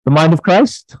The mind of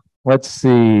Christ. Let's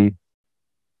see.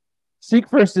 Seek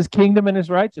first his kingdom and his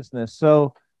righteousness.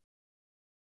 So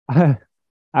I,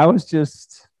 I was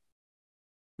just,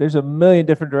 there's a million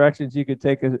different directions you could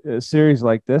take a series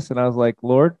like this. And I was like,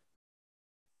 Lord,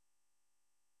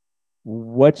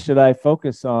 what should I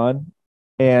focus on?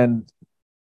 And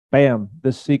bam,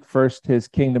 the seek first his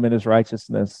kingdom and his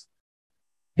righteousness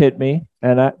hit me.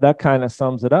 And that kind of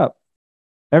sums it up.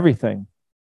 Everything.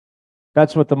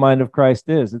 That's what the mind of Christ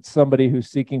is. It's somebody who's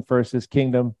seeking first his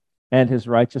kingdom and his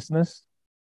righteousness.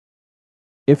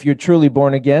 If you're truly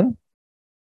born again,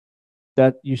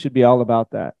 that you should be all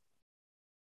about that.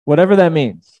 Whatever that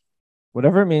means,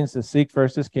 whatever it means to seek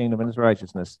first his kingdom and his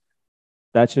righteousness,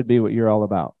 that should be what you're all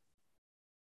about.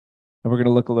 And we're going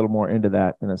to look a little more into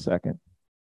that in a second.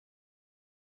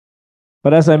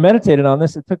 But as I meditated on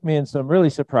this, it took me in some really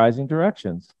surprising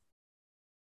directions.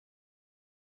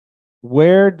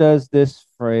 Where does this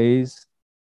phrase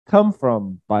come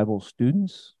from, Bible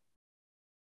students?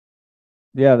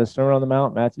 Yeah, the Sermon on the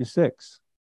Mount, Matthew 6.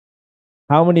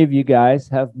 How many of you guys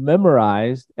have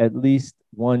memorized at least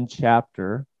one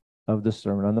chapter of the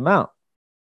Sermon on the Mount?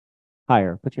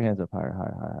 Higher. Put your hands up higher,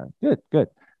 higher, higher. Good, good.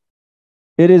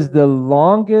 It is the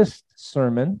longest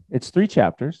sermon. It's 3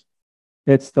 chapters.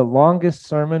 It's the longest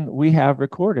sermon we have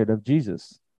recorded of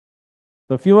Jesus.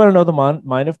 So if you want to know the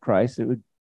mind of Christ, it would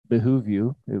behoove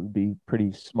you. It would be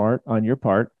pretty smart on your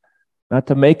part not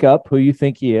to make up who you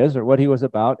think he is or what he was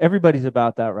about. Everybody's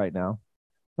about that right now.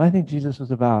 I think Jesus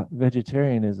was about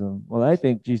vegetarianism. Well, I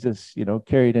think Jesus,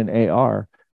 carried an AR.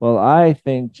 Well, I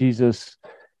think Jesus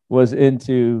was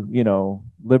into,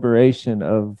 liberation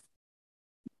of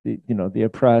the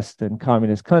oppressed and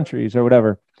communist countries or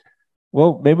whatever.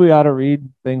 Well, maybe we ought to read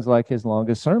things like his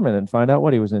longest sermon and find out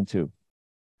what he was into.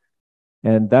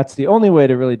 And that's the only way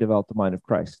to really develop the mind of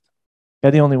Christ.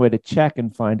 And the only way to check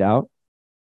and find out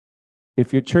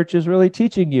if your church is really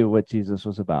teaching you what Jesus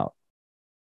was about.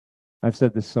 I've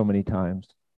said this so many times.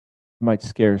 It might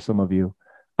scare some of you.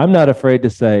 I'm not afraid to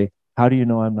say, how do you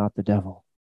know I'm not the devil?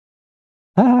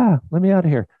 Let me out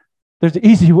of here. There's an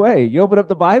easy way. You open up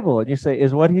the Bible and you say,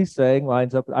 is what he's saying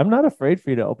lines up? I'm not afraid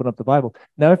for you to open up the Bible.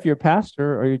 Now, if your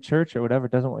pastor or your church or whatever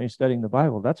doesn't want you studying the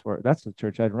Bible, that's the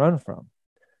church I'd run from.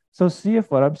 So see if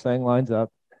what I'm saying lines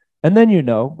up. And then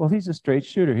well, he's a straight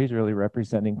shooter. He's really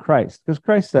representing Christ. Because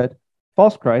Christ said,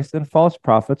 false Christ and false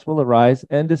prophets will arise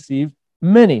and deceive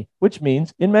many, which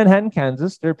means in Manhattan,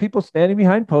 Kansas, there are people standing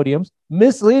behind podiums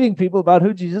misleading people about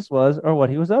who Jesus was or what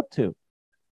he was up to.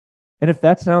 And if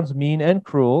that sounds mean and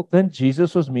cruel, then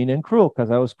Jesus was mean and cruel because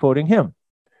I was quoting him.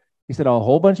 He said, a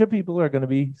whole bunch of people are going to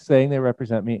be saying they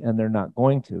represent me and they're not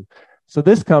going to. So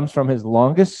this comes from his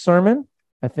longest sermon.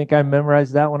 I think I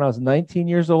memorized that when I was 19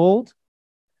 years old.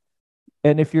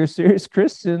 And if you're a serious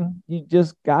Christian, you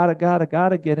just gotta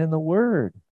get in the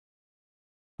word.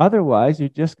 Otherwise, you're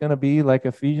just going to be like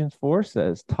Ephesians 4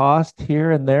 says, tossed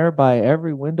here and there by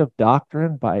every wind of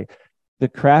doctrine, by the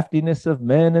craftiness of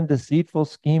men and deceitful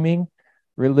scheming,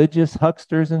 religious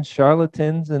hucksters and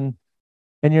charlatans, and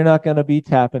you're not going to be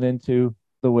tapping into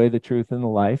the way, the truth, and the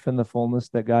life and the fullness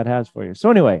that God has for you. So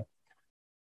anyway,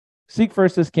 seek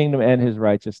first his kingdom and his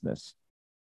righteousness.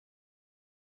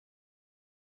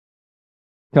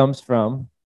 Comes from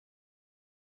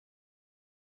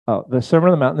the Sermon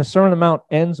on the Mount. And the Sermon on the Mount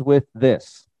ends with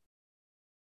this.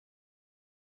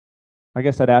 I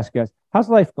guess I'd ask you guys, how's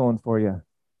life going for you?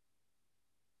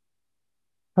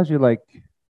 How's your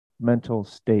mental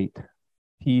state?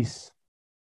 Peace,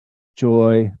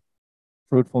 joy,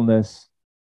 fruitfulness,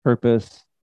 purpose,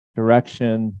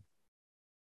 direction,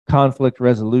 conflict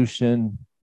resolution,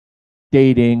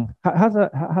 dating. How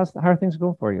are things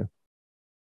going for you?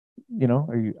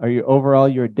 Are you overall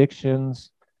your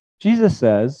addictions? Jesus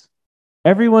says,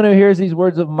 everyone who hears these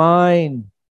words of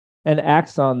mine and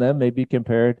acts on them may be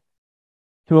compared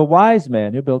to a wise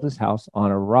man who built his house on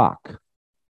a rock.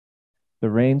 The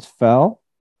rains fell,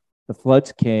 the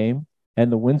floods came,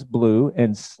 and the winds blew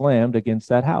and slammed against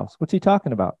that house. What's he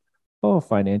talking about? Oh,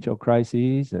 financial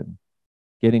crises and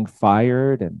getting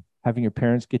fired and having your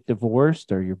parents get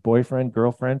divorced or your boyfriend,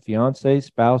 girlfriend, fiance,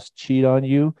 spouse cheat on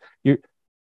you.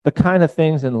 The kind of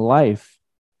things in life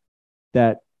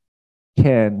that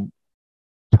can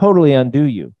totally undo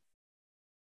you.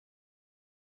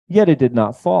 Yet it did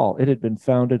not fall. It had been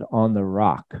founded on the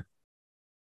rock.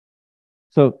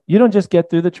 So you don't just get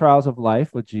through the trials of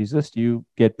life with Jesus. You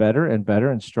get better and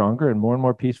better and stronger and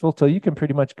more peaceful till you can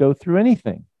pretty much go through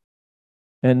anything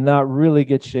and not really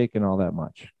get shaken all that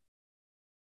much.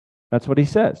 That's what he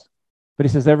says. But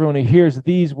he says, everyone who hears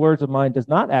these words of mine does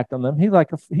not act on them. He's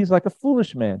like a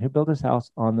foolish man who built his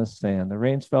house on the sand. The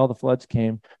rains fell, the floods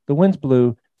came, the winds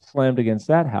blew, slammed against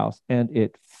that house, and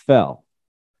it fell.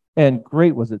 And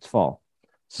great was its fall.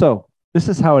 So this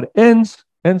is how it ends.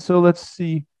 And so let's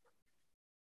see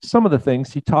some of the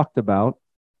things he talked about.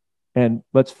 And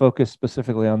let's focus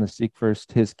specifically on the seek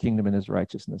first his kingdom and his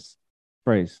righteousness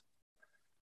phrase.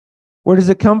 Where does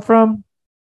it come from?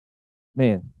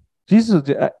 Man, Jesus,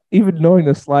 even knowing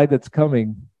the slide that's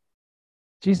coming,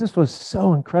 Jesus was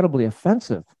so incredibly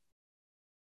offensive.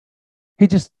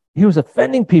 He was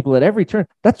offending people at every turn.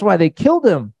 That's why they killed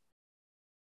him.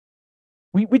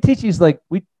 We teach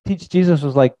Jesus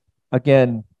was like,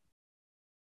 again,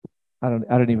 I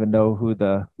don't even know who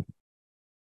the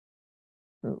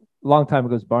long time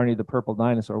ago was Barney the purple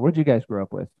dinosaur. What did you guys grow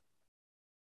up with?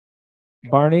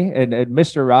 Barney and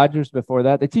Mr. Rogers before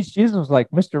that. They teach Jesus was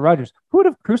like Mr. Rogers. Who would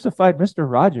have crucified Mr.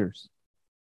 Rogers?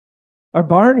 Or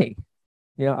Barney?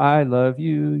 You know, I love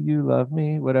you, you love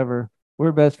me, whatever.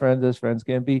 We're best friends as friends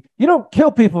can be. You don't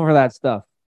kill people for that stuff.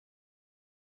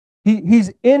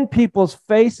 He's in people's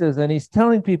faces and he's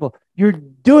telling people, you're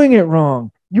doing it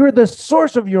wrong. You're the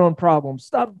source of your own problems.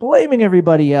 Stop blaming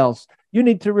everybody else. You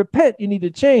need to repent. You need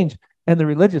to change. And the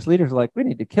religious leaders are like, we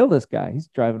need to kill this guy. He's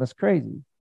driving us crazy.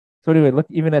 So anyway, look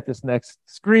even at this next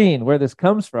screen where this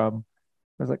comes from.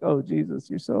 I was like, oh, Jesus,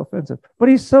 you're so offensive. But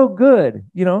he's so good.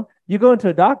 You know, you go into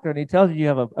a doctor and he tells you you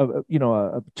have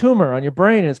a tumor on your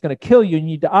brain and it's going to kill you and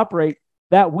you need to operate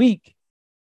that week.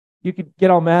 You could get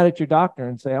all mad at your doctor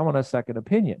and say, I want a second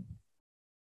opinion.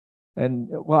 And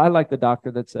well, I like the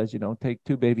doctor that says, take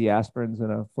 2 baby aspirins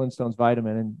and a Flintstones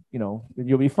vitamin and,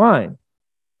 you'll be fine.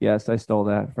 Yes, I stole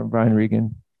that from Brian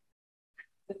Regan.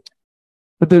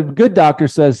 But the good doctor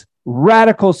says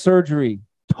radical surgery,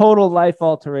 total life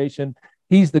alteration.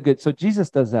 He's the good. So Jesus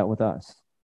does that with us.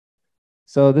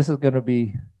 So this is going to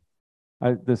be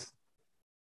this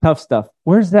tough stuff.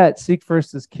 Where's that seek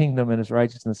first his kingdom and his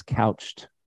righteousness couched?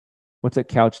 What's it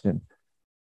couched in?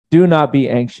 Do not be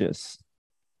anxious.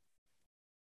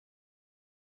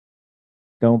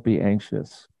 Don't be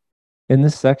anxious. In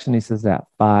this section, he says that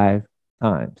 5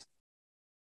 times.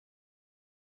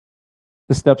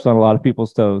 This steps on a lot of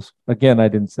people's toes. Again, I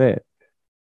didn't say it.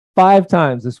 5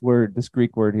 times this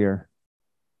Greek word here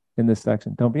in this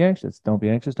section. Don't be anxious. Don't be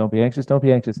anxious. Don't be anxious. Don't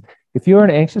be anxious. If you're an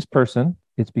anxious person,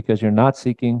 it's because you're not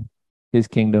seeking his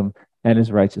kingdom and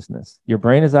his righteousness. Your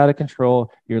brain is out of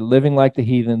control. You're living like the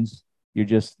heathens. You're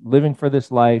just living for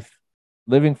this life,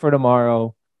 living for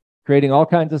tomorrow, creating all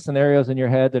kinds of scenarios in your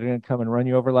head that are going to come and run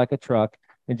you over like a truck.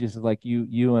 And just like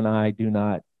you and I do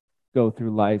not go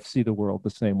through life, see the world the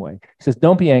same way. He says,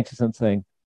 don't be anxious and saying,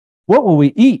 what will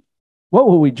we eat? What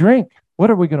will we drink?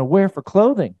 What are we going to wear for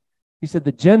clothing? He said,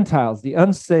 the Gentiles, the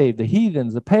unsaved, the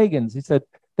heathens, the pagans, he said,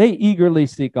 they eagerly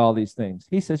seek all these things.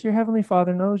 He says, your heavenly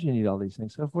Father knows you need all these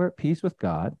things. So if we're at peace with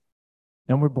God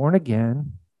and we're born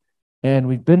again and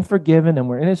we've been forgiven and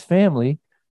we're in his family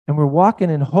and we're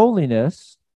walking in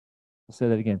holiness, I'll say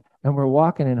that again, and we're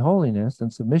walking in holiness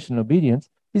and submission and obedience,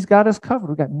 he's got us covered.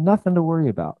 We've got nothing to worry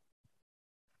about.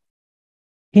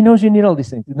 He knows you need all these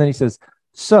things. And then he says,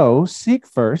 so seek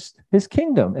first his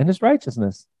kingdom and his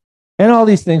righteousness, and all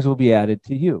these things will be added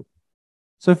to you.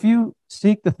 So if you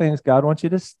seek the things God wants you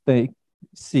to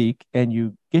seek, and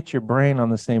you get your brain on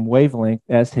the same wavelength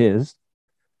as his,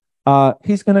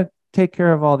 he's going to take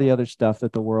care of all the other stuff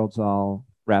that the world's all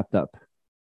wrapped up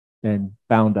and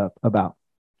bound up about.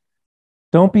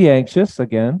 Don't be anxious,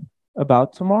 again,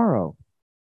 about tomorrow.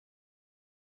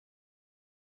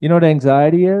 You know what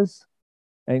anxiety is?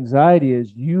 Anxiety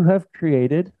is you have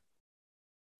created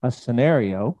a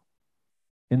scenario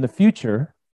in the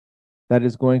future that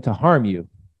is going to harm you.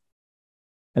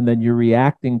 And then you're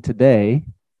reacting today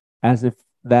as if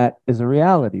that is a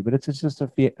reality, but it's just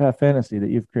a fantasy that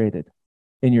you've created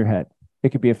in your head. It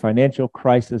could be a financial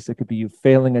crisis. It could be you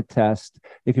failing a test.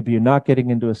 It could be you not getting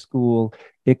into a school.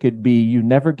 It could be you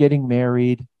never getting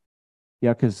married.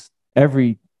 Yeah, because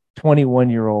every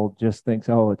 21-year-old just thinks,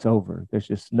 oh, it's over. There's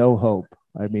just no hope.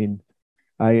 I mean,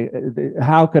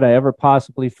 how could I ever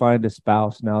possibly find a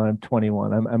spouse now that I'm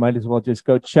 21? I might as well just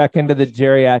go check into the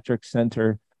geriatric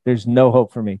center. There's no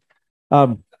hope for me.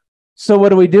 So what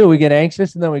do? We get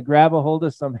anxious and then we grab a hold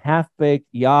of some half-baked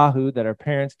Yahoo that our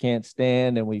parents can't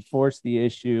stand and we force the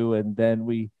issue and then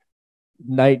we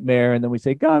nightmare and then we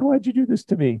say, God, why'd you do this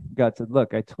to me? God said,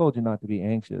 look, I told you not to be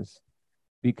anxious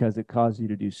because it caused you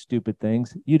to do stupid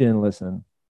things. You didn't listen.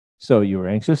 So you were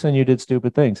anxious and you did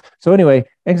stupid things. So anyway,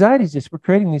 anxiety is just we're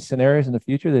creating these scenarios in the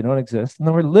future. They don't exist. And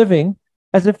then we're living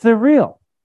as if they're real.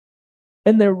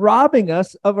 And they're robbing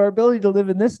us of our ability to live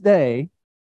in this day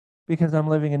because I'm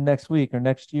living in next week or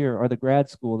next year or the grad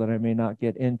school that I may not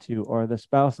get into or the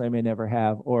spouse I may never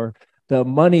have or the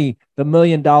money, the $1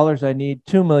 million I need,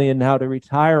 2 million now to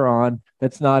retire on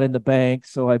that's not in the bank.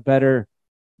 So I better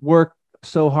work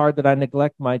so hard that I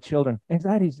neglect my children.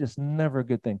 Anxiety is just never a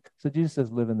good thing. So Jesus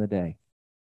says, live in the day.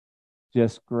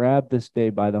 Just grab this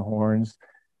day by the horns.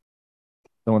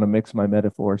 Don't want to mix my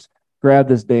metaphors. Grab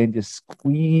this day and just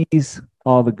squeeze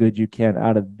all the good you can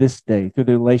out of this day through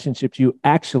the relationships you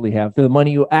actually have, through the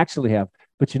money you actually have.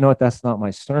 But you know what? That's not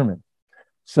my sermon.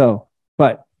 So,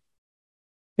 but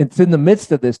it's in the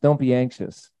midst of this, don't be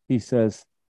anxious. He says,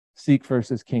 seek first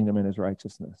his kingdom and his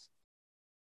righteousness.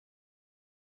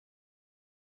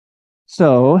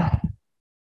 So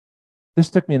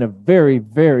this took me in a very,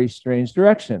 very strange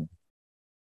direction.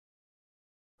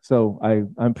 So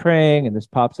I'm praying and this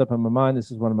pops up in my mind. This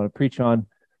is what I'm going to preach on.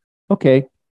 Okay,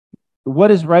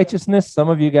 what is righteousness? Some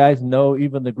of you guys know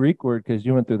even the Greek word because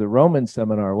you went through the Roman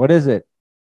seminar. What is it?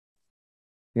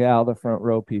 Yeah, all the front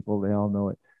row people, they all know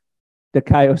it.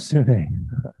 Dikaiosune.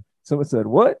 Someone said,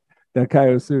 what?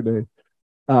 Dikaiosune.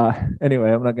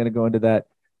 Anyway, I'm not going to go into that.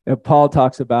 Paul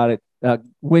talks about it.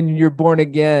 When you're born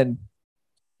again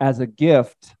as a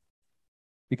gift,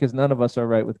 because none of us are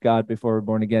right with God before we're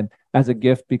born again, as a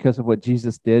gift because of what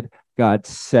Jesus did, God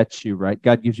sets you right.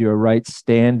 God gives you a right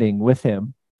standing with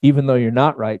him, even though you're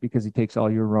not right, because he takes all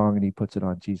your wrong and he puts it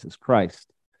on Jesus Christ.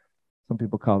 Some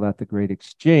people call that the great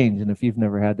exchange. And if you've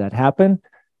never had that happen,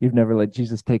 you've never let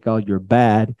Jesus take all your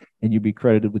bad and you be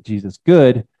credited with Jesus'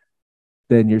 good,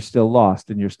 then you're still lost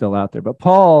and you're still out there. But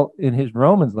Paul, in his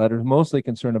Romans letter, is mostly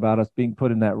concerned about us being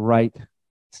put in that right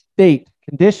state,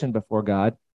 condition before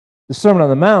God. The Sermon on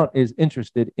the Mount is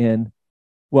interested in,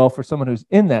 well, for someone who's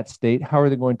in that state, how are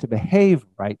they going to behave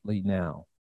rightly now?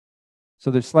 So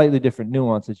there's slightly different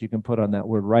nuances you can put on that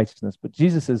word righteousness. But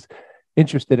Jesus is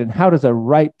interested in how does a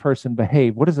right person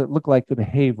behave? What does it look like to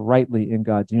behave rightly in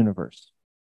God's universe?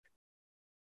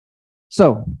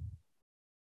 So,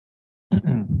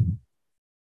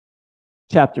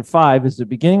 chapter 5 is the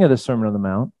beginning of the Sermon on the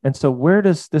Mount. And so where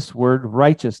does this word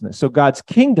righteousness? So God's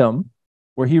kingdom,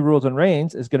 where he rules and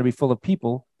reigns, is going to be full of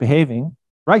people behaving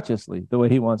righteously the way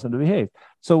he wants them to behave.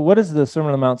 So what does the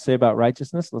Sermon on the Mount say about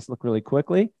righteousness? Let's look really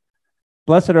quickly.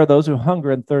 Blessed are those who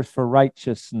hunger and thirst for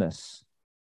righteousness.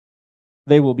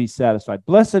 They will be satisfied.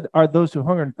 Blessed are those who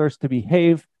hunger and thirst to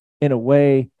behave in a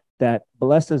way that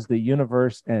blesses the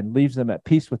universe and leaves them at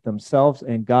peace with themselves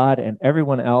and God and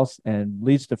everyone else and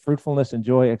leads to fruitfulness and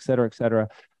joy, et cetera, et cetera.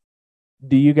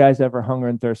 Do you guys ever hunger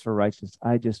and thirst for righteousness?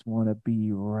 I just want to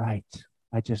be right.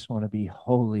 I just want to be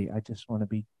holy. I just want to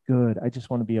be good. I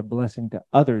just want to be a blessing to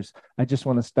others. I just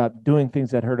want to stop doing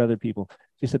things that hurt other people.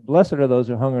 She said, blessed are those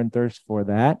who hunger and thirst for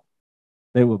that.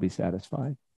 They will be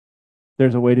satisfied.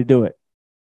 There's a way to do it.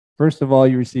 First of all,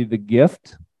 you receive the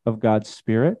gift of God's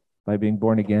Spirit by being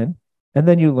born again. And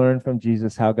then you learn from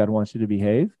Jesus how God wants you to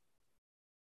behave.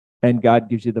 And God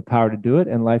gives you the power to do it.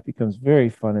 And life becomes very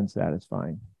fun and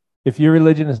satisfying. If your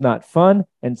religion is not fun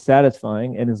and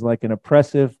satisfying and is like an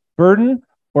oppressive burden,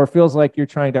 or feels like you're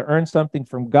trying to earn something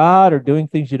from God or doing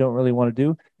things you don't really want to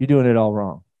do, you're doing it all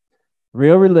wrong.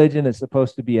 Real religion is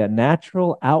supposed to be a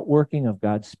natural outworking of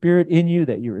God's Spirit in you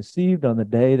that you received on the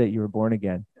day that you were born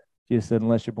again. Jesus said,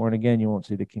 unless you're born again, you won't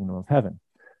see the kingdom of heaven.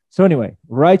 So anyway,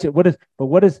 what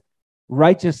does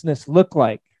righteousness look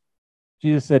like?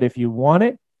 Jesus said, if you want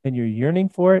it and you're yearning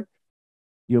for it,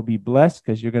 you'll be blessed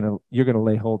because you're gonna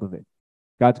lay hold of it.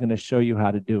 God's going to show you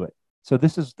how to do it. So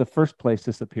this is the first place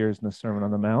this appears in the Sermon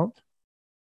on the Mount.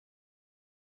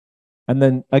 And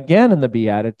then again in the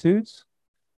Beatitudes,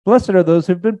 blessed are those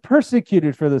who've been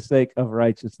persecuted for the sake of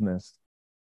righteousness.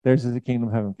 Theirs is the kingdom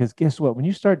of heaven. Because guess what? When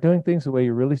you start doing things the way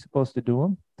you're really supposed to do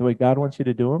them, the way God wants you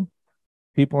to do them,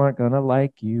 people aren't going to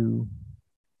like you.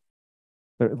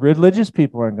 The religious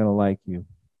people aren't going to like you.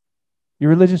 Your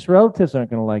religious relatives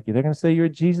aren't going to like you. They're going to say you're a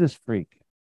Jesus freak.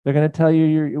 They're going to tell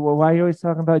you, well, why are you always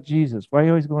talking about Jesus? Why are you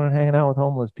always going and hanging out with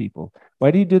homeless people?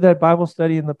 Why do you do that Bible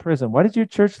study in the prison? Why did your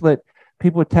church let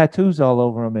people with tattoos all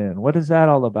over them in? What is that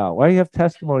all about? Why do you have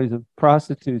testimonies of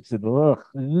prostitutes and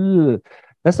ugh?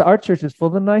 Our church is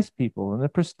full of nice people and the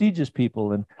prestigious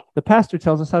people. And the pastor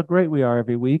tells us how great we are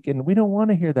every week. And we don't want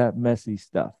to hear that messy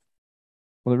stuff.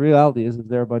 Well, the reality is that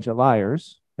they're a bunch of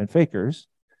liars and fakers.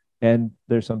 And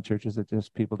there's some churches that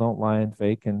just people don't lie and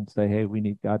fake and say, hey, we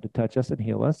need God to touch us and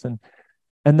heal us. And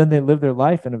then they live their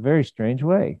life in a very strange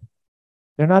way.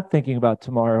 They're not thinking about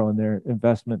tomorrow and their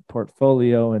investment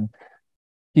portfolio and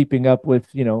keeping up with,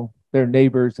 their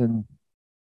neighbors. And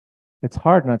it's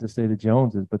hard not to say the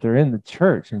Joneses, but they're in the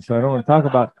church. And so I don't want to talk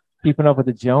about keeping up with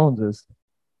the Joneses.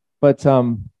 But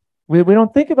we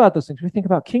don't think about those things. We think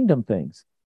about kingdom things.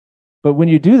 But when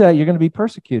you do that, you're going to be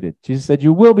persecuted. Jesus said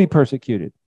you will be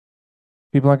persecuted.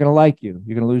 People aren't going to like you.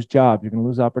 You're going to lose jobs. You're going to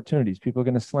lose opportunities. People are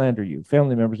going to slander you.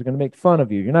 Family members are going to make fun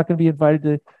of you. You're not going to be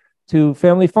invited to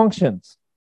family functions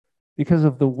because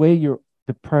of the way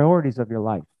the priorities of your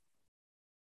life.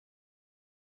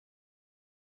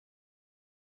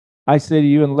 I say to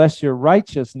you, unless your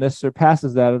righteousness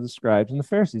surpasses that of the scribes and the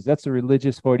Pharisees. That's the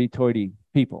religious hoity-toity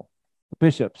people, the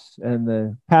bishops and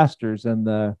the pastors and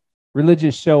the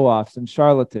religious show-offs and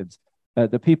charlatans,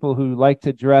 the people who like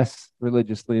to dress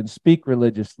religiously and speak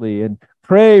religiously and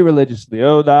pray religiously.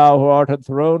 O thou who art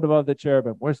enthroned above the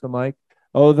cherubim. Where's the mic?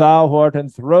 O thou who art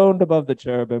enthroned above the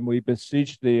cherubim, we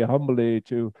beseech thee humbly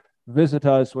to visit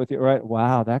us with you. Right?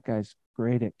 Wow, that guy's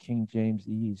great at King James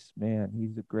E's. Man,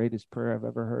 he's the greatest prayer I've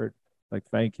ever heard. Like,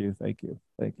 thank you, thank you,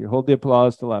 thank you. Hold the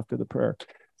applause till after the prayer.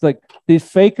 It's like these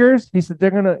fakers, he said, they're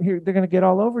gonna get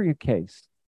all over your case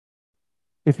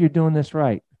if you're doing this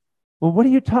right. Well, what are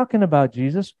you talking about,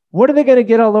 Jesus? What are they going to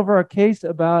get all over our case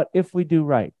about if we do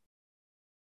right?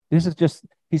 This is just,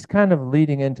 he's kind of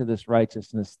leading into this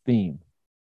righteousness theme.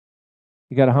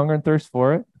 You got a hunger and thirst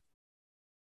for it.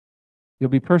 You'll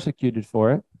be persecuted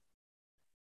for it.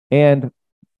 And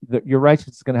your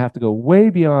righteousness is going to have to go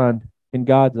way beyond, in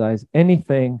God's eyes,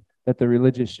 anything that the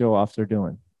religious show-offs are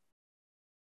doing.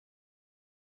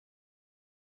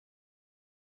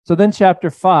 So then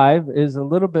chapter 5 is a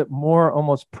little bit more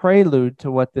almost prelude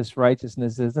to what this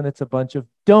righteousness is, and it's a bunch of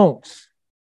don'ts.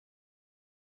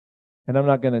 And I'm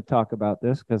not going to talk about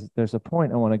this because there's a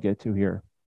point I want to get to here.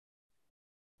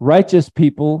 Righteous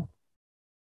people,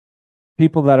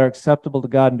 people that are acceptable to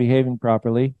God and behaving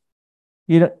properly,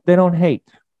 they don't hate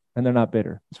and they're not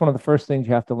bitter. It's one of the first things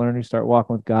you have to learn when you start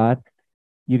walking with God.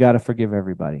 You got to forgive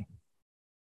everybody.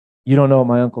 You don't know what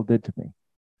my uncle did to me.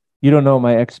 You don't know what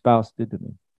my ex-spouse did to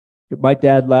me. My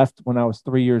dad left when I was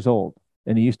 3 years old,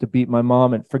 and he used to beat my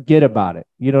mom and forget about it.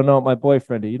 You don't know what my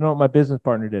boyfriend did. You don't know what my business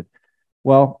partner did.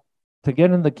 Well, to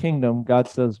get in the kingdom, God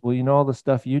says, well, you know all the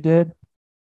stuff you did?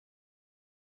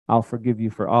 I'll forgive you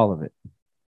for all of it.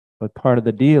 But part of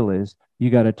the deal is you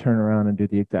got to turn around and do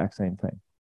the exact same thing.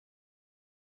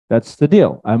 That's the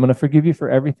deal. I'm going to forgive you for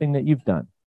everything that you've done.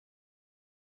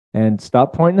 And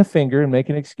stop pointing the finger and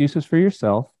making excuses for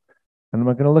yourself. And I'm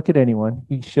not going to look at anyone.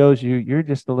 He shows you you're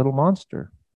just a little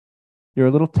monster. You're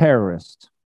a little terrorist.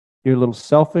 You're a little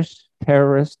selfish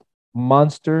terrorist,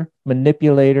 monster,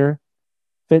 manipulator,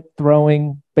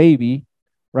 fit-throwing baby,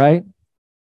 right?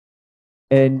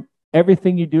 And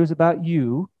everything you do is about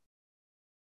you.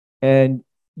 And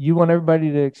you want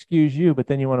everybody to excuse you, but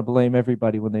then you want to blame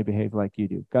everybody when they behave like you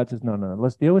do. God says, no,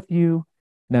 let's deal with you.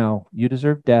 Now, you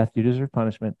deserve death. You deserve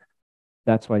punishment.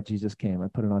 That's why Jesus came. I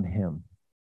put it on him.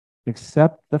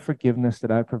 Accept the forgiveness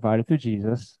that I've provided through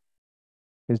Jesus,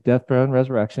 his death, burial, and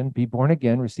resurrection. Be born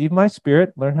again. Receive my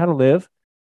spirit. Learn how to live.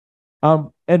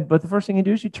 But the first thing you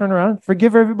do is you turn around,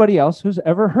 forgive everybody else who's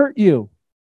ever hurt you.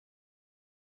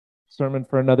 Sermon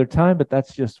for another time, but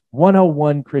that's just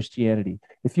 101 Christianity.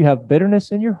 If you have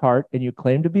bitterness in your heart and you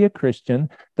claim to be a Christian,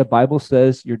 the Bible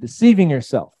says you're deceiving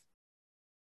yourself.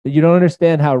 That you don't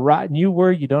understand how rotten you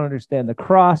were. You don't understand the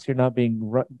cross. You're not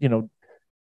being,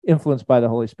 influenced by the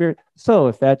Holy Spirit. So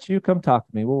if that's you, come talk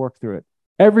to me. We'll work through it.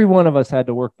 Every one of us had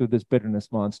to work through this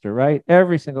bitterness monster, right?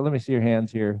 Every single, let me see your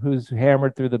hands here. Who's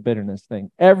hammered through the bitterness thing?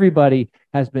 Everybody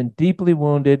has been deeply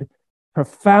wounded,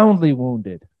 profoundly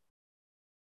wounded.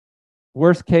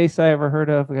 Worst case I ever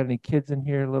heard of. We got any kids in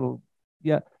here?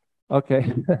 Yeah.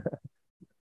 Okay.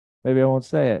 Maybe I won't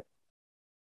say it.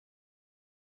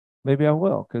 Maybe I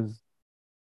will, because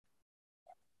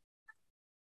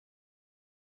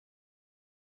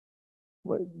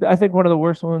I think one of the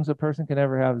worst wounds a person can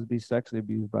ever have is be sexually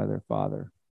abused by their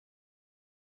father,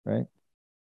 right?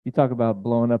 You talk about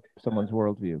blowing up someone's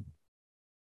worldview,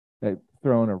 like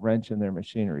throwing a wrench in their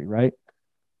machinery, right?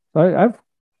 So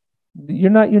you're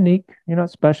not unique. You're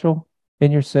not special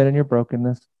in your sin and your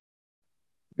brokenness.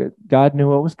 God knew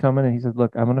what was coming, and he said,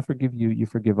 look, I'm going to forgive you. You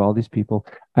forgive all these people.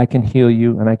 I can heal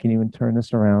you, and I can even turn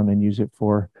this around and use it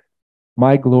for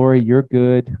my glory. You're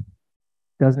good.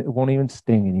 It won't even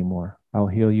sting anymore. I'll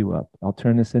heal you up. I'll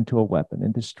turn this into a weapon,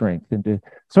 into strength,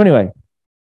 So anyway,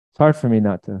 it's hard for me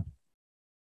not to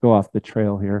go off the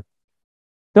trail here.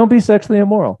 Don't be sexually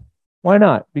immoral. Why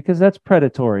not? Because that's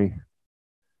predatory.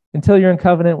 Until you're in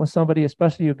covenant with somebody,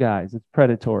 especially you guys, it's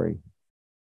predatory.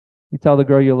 You tell the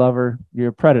girl you love her, you're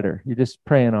a predator. You're just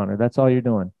preying on her. That's all you're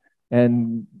doing.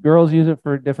 And girls use it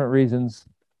for different reasons.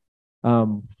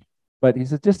 But he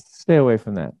says, just stay away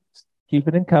from that. Keep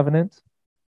it in covenant.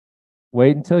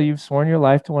 Wait until you've sworn your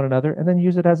life to one another, and then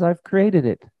use it as I've created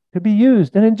it to be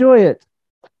used, and enjoy it.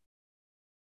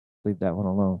 Leave that one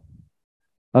alone.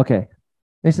 Okay.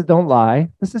 He said, don't lie.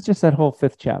 This is just that whole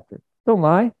 5th chapter. Don't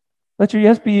lie. Let your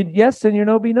yes be yes and your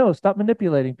no be no. Stop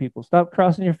manipulating people. Stop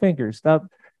crossing your fingers. Stop,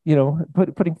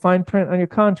 putting fine print on your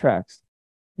contracts.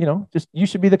 Just you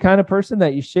should be the kind of person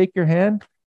that you shake your hand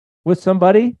with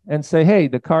somebody and say, hey,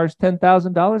 the car's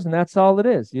 $10,000 and that's all it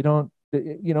is. You don't,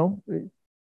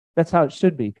 that's how it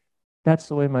should be. That's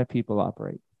the way my people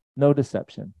operate. No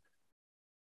deception.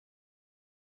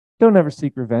 Don't ever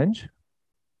seek revenge.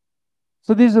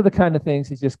 So these are the kind of things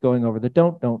he's just going over. The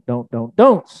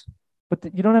don'ts.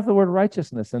 But you don't have the word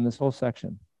righteousness in this whole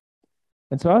section.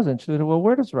 And so I was interested, well,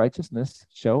 where does righteousness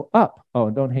show up? Oh,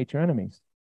 and don't hate your enemies.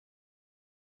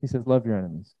 He says, love your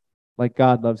enemies, like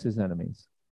God loves his enemies.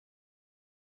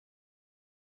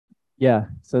 Yeah,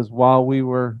 it says, while we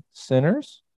were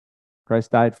sinners,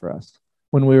 Christ died for us.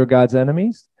 When we were God's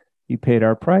enemies, he paid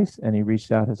our price and he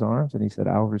reached out his arms and he said,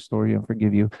 I'll restore you and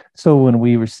forgive you. So when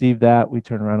we receive that, we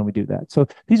turn around and we do that. So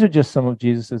these are just some of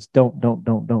Jesus's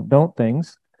don't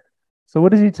things. So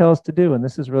what does he tell us to do? And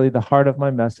this is really the heart of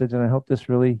my message. And I hope this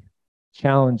really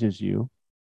challenges you.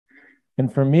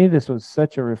 And for me, this was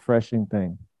such a refreshing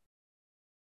thing.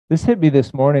 This hit me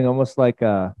this morning almost like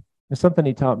something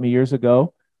he taught me years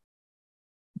ago,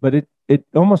 but it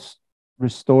almost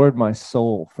restored my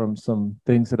soul from some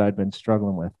things that I'd been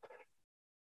struggling with.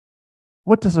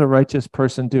 What does a righteous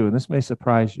person do? And this may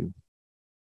surprise you.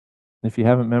 If you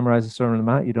haven't memorized the Sermon on the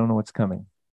Mount, you don't know what's coming.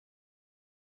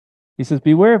 He says,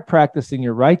 beware of practicing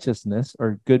your righteousness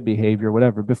or good behavior,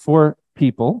 whatever, before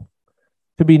people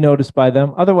to be noticed by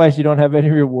them. Otherwise, you don't have any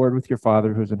reward with your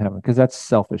Father who's in heaven, because that's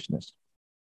selfishness.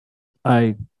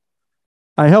 I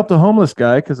helped a homeless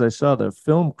guy because I saw the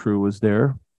film crew was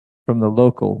there from the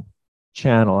local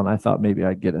channel, and I thought maybe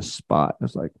I'd get a spot. It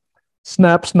was like,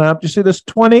 snap. Do you see this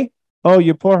 20? Oh,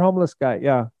 you poor homeless guy.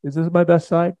 Yeah. Is this my best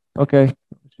side? Okay.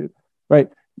 Shoot. Right.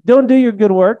 Don't do your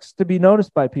good works to be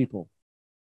noticed by people.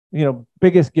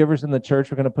 Biggest givers in the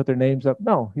church are going to put their names up.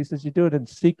 No, he says you do it in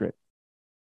secret.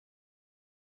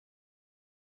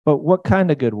 But what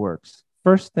kind of good works?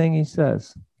 First thing he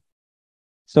says,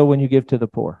 so when you give to the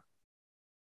poor.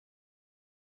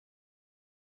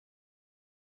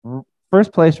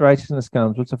 First place righteousness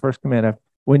comes. What's the first command?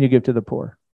 When you give to the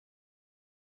poor.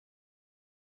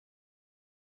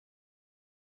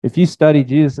 If you study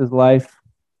Jesus' life,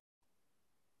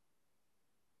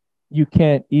 you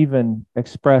can't even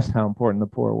express how important the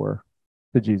poor were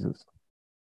to Jesus.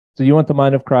 So you want the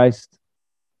mind of Christ.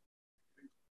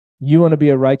 You want to be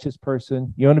a righteous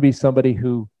person. You want to be somebody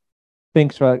who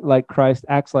thinks like Christ,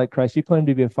 acts like Christ. You claim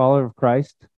to be a follower of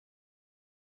Christ.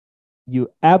 You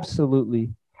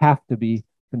absolutely have to be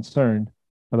concerned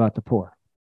about the poor.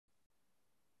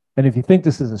 And if you think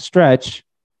this is a stretch,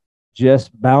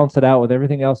 just balance it out with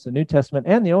everything else the New Testament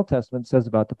and the Old Testament says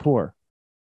about the poor.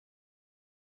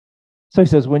 So he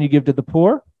says, when you give to the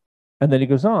poor, and then he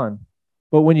goes on.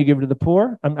 But when you give to the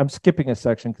poor, I'm skipping a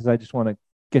section because I just want to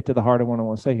get to the heart of what I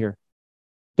want to say here.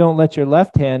 Don't let your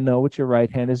left hand know what your right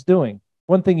hand is doing.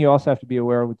 One thing you also have to be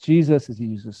aware of with Jesus is he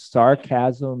uses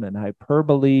sarcasm and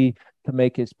hyperbole to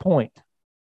make his point.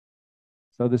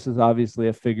 So this is obviously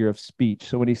a figure of speech.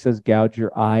 So when he says gouge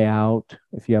your eye out,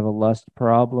 if you have a lust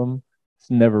problem, it's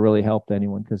never really helped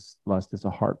anyone because lust is a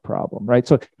heart problem, right?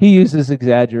 So he uses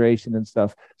exaggeration and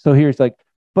stuff. So here's like,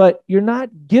 but you're not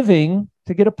giving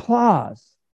to get applause.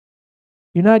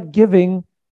 You're not giving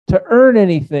to earn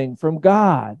anything from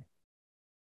God.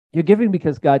 You're giving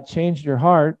because God changed your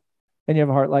heart and you have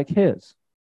a heart like his.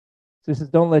 So he says,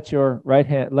 don't let your left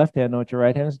hand know what your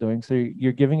right hand is doing. So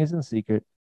your giving is in secret.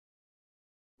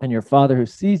 And your Father who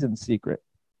sees in secret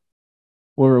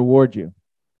will reward you.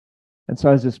 And so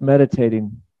I was just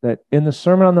meditating that in the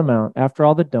Sermon on the Mount, after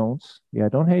all the don'ts,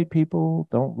 don't hate people,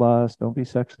 don't lust, don't be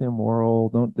sexually immoral,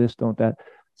 don't this, don't that.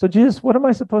 So Jesus, what am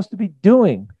I supposed to be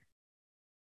doing?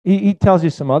 He tells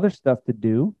you some other stuff to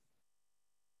do.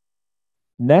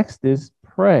 Next is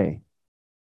pray.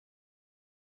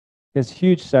 There's a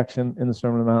huge section in the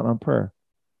Sermon on the Mount on prayer.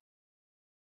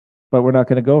 But we're not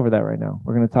going to go over that right now.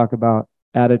 We're going to talk about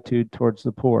attitude towards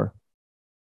the poor.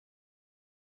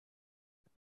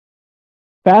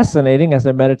 Fascinating as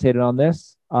I meditated on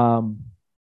this. I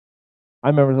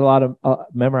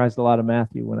memorized a lot of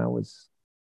Matthew when I was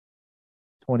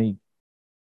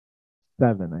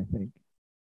 27, I think.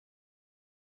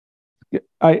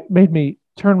 It made me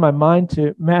turn my mind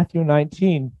to Matthew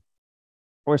 19,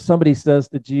 where somebody says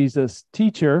to Jesus,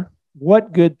 "Teacher,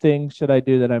 what good thing should I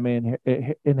do that I may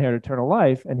inherit eternal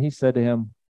life?" And he said to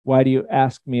him, "Why do you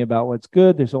ask me about what's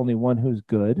good? There's only one who's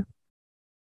good."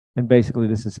 And basically,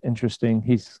 this is interesting.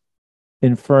 He's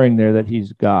inferring there that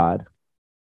he's God,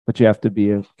 but you have to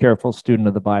be a careful student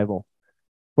of the Bible.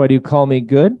 Why do you call me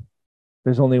good?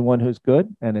 There's only one who's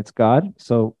good, and it's God.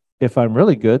 So if I'm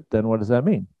really good, then what does that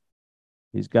mean?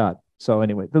 He's God. So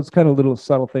anyway, those kind of little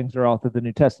subtle things are all through the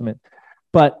New Testament.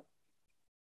 But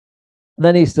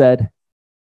then he said,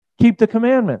 keep the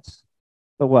commandments.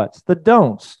 The what's? The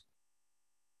don'ts.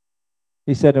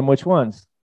 He said, and which ones?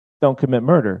 Don't commit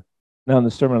murder. Now in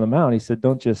the Sermon on the Mount, he said,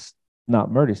 don't just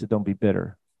not murder. He said, don't be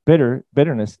bitter.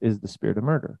 Bitterness is the spirit of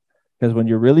murder. Because when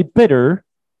you're really bitter,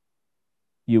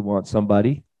 you want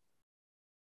somebody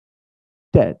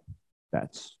dead.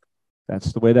 That's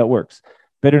the way that works.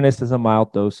 Bitterness is a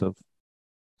mild dose of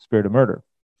spirit of murder.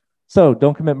 So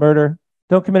don't commit murder.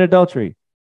 Don't commit adultery.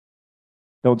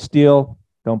 Don't steal.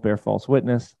 Don't bear false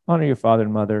witness. Honor your father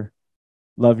and mother.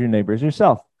 Love your neighbor as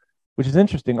yourself. Which is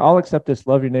interesting. All except this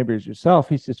love your neighbor as yourself,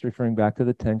 he's just referring back to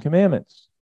the 10 Commandments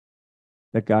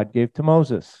that God gave to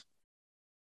Moses.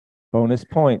 Bonus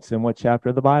points in what chapter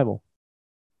of the Bible?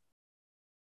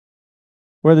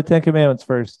 Where are the 10 Commandments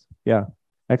first? Yeah,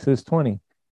 Exodus 20.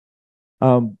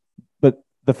 But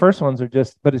the first ones are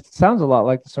just, but it sounds a lot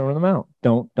like the Sermon on the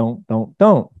Mount.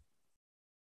 Don't.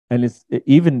 And it's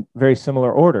even very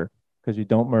similar order, because you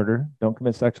don't murder, don't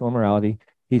commit sexual immorality.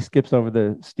 He skips over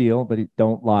the steal, but he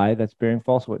don't lie. That's bearing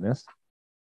false witness.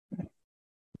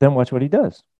 Then watch what he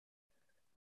does.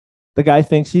 The guy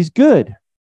thinks he's good.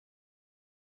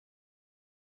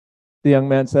 The young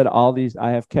man said, all these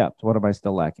I have kept. What am I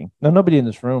still lacking? Now, nobody in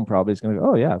this room probably is going to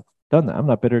go, oh, yeah, I've done that. I'm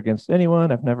not bitter against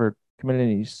anyone. I've never committed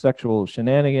any sexual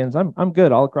shenanigans. I'm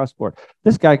good all across the board.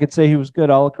 This guy could say he was good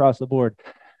all across the board.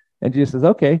 And Jesus says,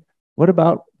 okay, what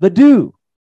about the do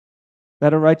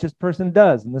that a righteous person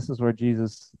does? And this is where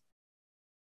Jesus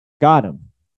got him.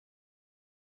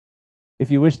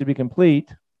 If you wish to be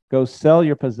complete, go sell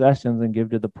your possessions and give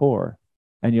to the poor,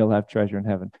 and you'll have treasure in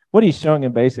heaven. What he's showing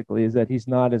him basically is that he's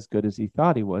not as good as he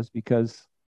thought he was, because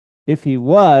if he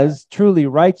was truly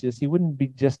righteous, he wouldn't be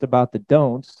just about the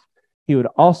don'ts. He would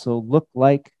also look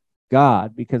like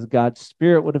God, because God's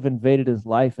spirit would have invaded his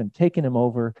life and taken him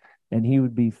over, and he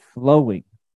would be flowing.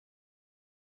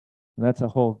 And that's a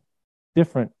whole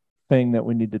different thing that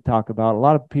we need to talk about. A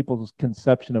lot of people's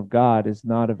conception of God is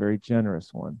not a very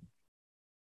generous one.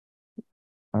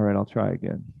 All right, I'll try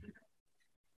again.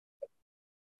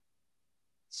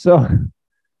 So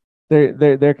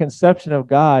their conception of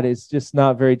God is just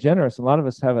not very generous. A lot of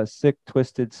us have a sick,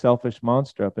 twisted, selfish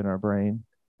monster up in our brain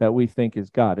that we think is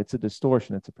God. It's a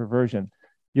distortion. It's a perversion.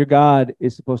 Your God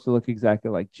is supposed to look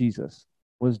exactly like Jesus.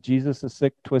 Was Jesus a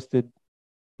sick, twisted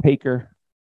taker?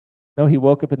 No, he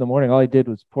woke up in the morning. All he did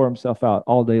was pour himself out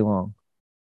all day long.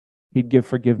 He'd give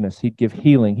forgiveness. He'd give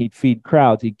healing. He'd feed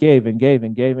crowds. He gave and gave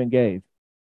and gave and gave.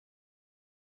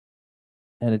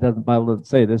 And the Bible doesn't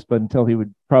say this, but until he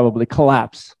would probably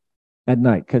collapse at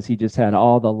night, because he just had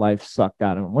all the life sucked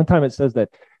out of him. One time it says that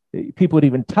people would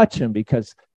even touch him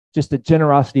because just the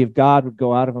generosity of God would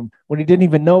go out of him when he didn't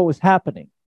even know it was happening.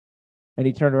 And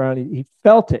he turned around, he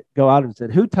felt it go out of him and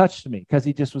said, who touched me? Because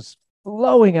he just was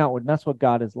flowing outward. And that's what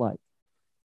God is like.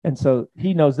 And so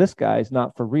he knows this guy is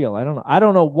not for real. I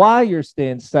don't know why you're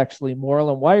staying sexually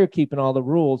moral and why you're keeping all the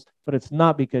rules, but it's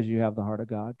not because you have the heart of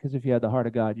God. Because if you had the heart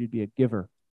of God, you'd be a giver.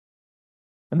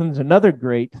 And then there's another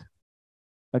great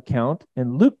account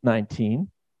in Luke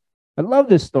 19. I love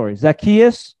this story.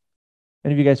 Zacchaeus.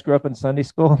 Any of you guys grew up in Sunday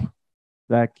school?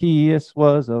 Zacchaeus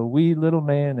was a wee little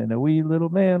man, and a wee little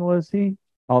man was he.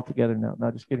 All together now.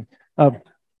 Not just kidding.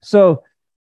 So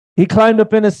he climbed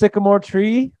up in a sycamore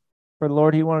tree for the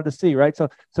Lord he wanted to see, right? So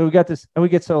we got this, and we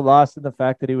get so lost in the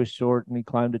fact that he was short and he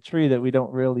climbed a tree that we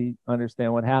don't really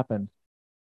understand what happened.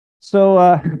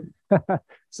 So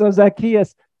so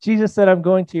Zacchaeus, Jesus said, I'm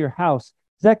going to your house.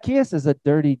 Zacchaeus is a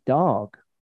dirty dog.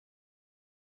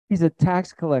 He's a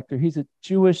tax collector. He's a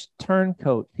Jewish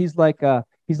turncoat. He's like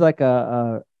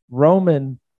a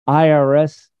Roman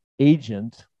IRS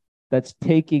agent that's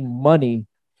taking money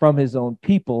from his own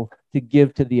people to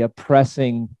give to the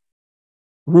oppressing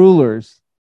rulers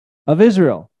of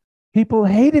Israel. People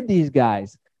hated these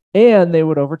guys, and they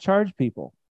would overcharge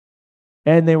people,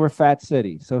 and they were fat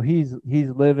city. So he's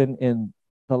living in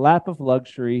the lap of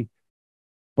luxury,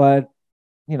 but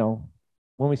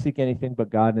when we seek anything but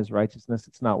God and his righteousness,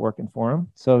 it's not working for him.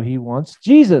 So he wants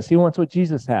Jesus. He wants what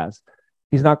Jesus has.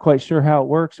 He's not quite sure how it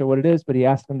works or what it is, but he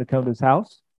asked him to come to his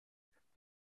house.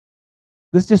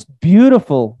 This just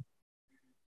beautiful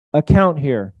account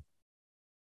here.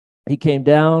 He came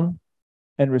down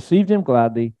and received him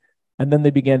gladly, and then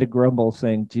they began to grumble,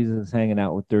 saying, Jesus is hanging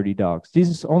out with dirty dogs.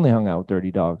 Jesus only hung out with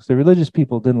dirty dogs. The religious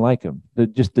people didn't like him.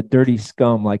 Just the dirty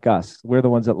scum like us. We're the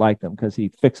ones that like him because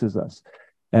he fixes us.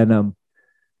 And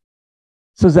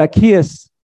so Zacchaeus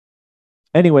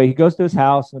Anyway, he goes to his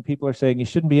house, and the people are saying he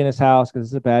shouldn't be in his house because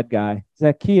he's a bad guy.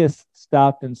 Zacchaeus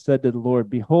stopped and said to the Lord,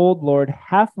 "Behold, Lord,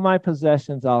 half my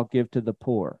possessions I'll give to the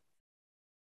poor.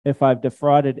 If I've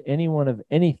defrauded anyone of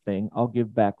anything, I'll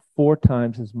give back 4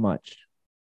 times as much."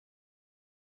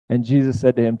 And Jesus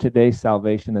said to him, "Today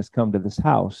salvation has come to this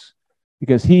house,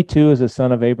 because he too is a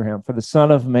son of Abraham. For the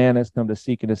Son of Man has come to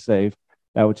seek and to save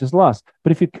that which is lost."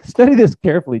 But if you study this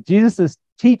carefully, Jesus is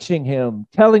teaching him,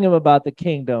 telling him about the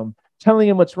kingdom, telling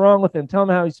him what's wrong with him, telling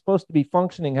him how he's supposed to be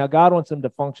functioning, how God wants him to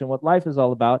function, what life is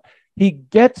all about. He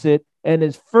gets it, and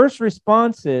his first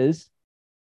response is,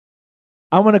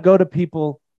 "I want to go to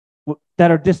people that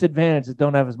are disadvantaged, that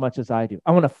don't have as much as I do.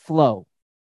 I want to flow."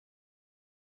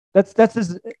 That's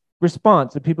his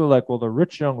response. And people are like, "Well, the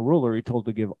rich young ruler, he told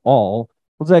to give all."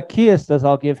 Well, Zacchaeus says,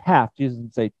 "I'll give half." Jesus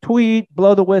would say, "Tweet,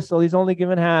 blow the whistle. He's only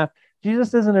given half."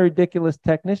 Jesus isn't a ridiculous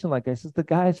technician like this. The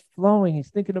guy's flowing.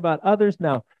 He's thinking about others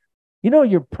now. You know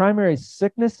your primary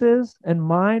sicknesses and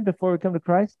mine before we come to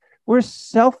Christ? We're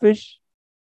selfish,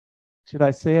 should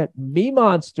I say it, me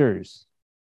monsters.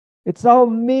 It's all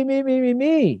me, me, me, me,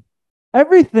 me.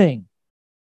 Everything.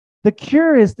 The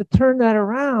cure is to turn that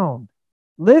around.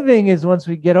 Living is once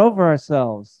we get over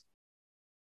ourselves.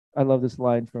 I love this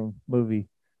line from movie.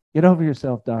 Get over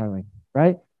yourself, darling,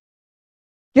 right?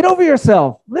 Get over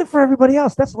yourself. Live for everybody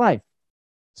else. That's life.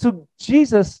 So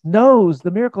Jesus knows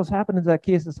the miracles happen in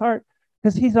Zacchaeus' heart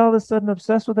because he's all of a sudden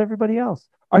obsessed with everybody else.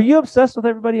 Are you obsessed with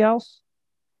everybody else?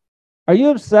 Are you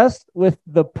obsessed with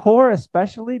the poor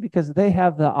especially because they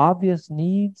have the obvious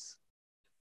needs?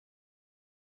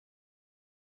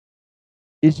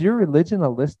 Is your religion a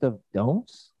list of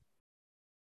don'ts?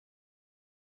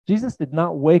 Jesus did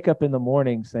not wake up in the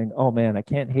morning saying, "Oh man, I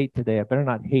can't hate today. I better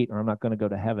not hate or I'm not going to go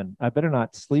to heaven. I better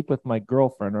not sleep with my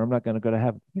girlfriend or I'm not going to go to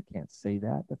heaven." You can't say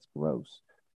that. That's gross.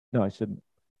 No, I shouldn't.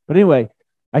 But anyway,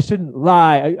 I shouldn't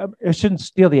lie. I shouldn't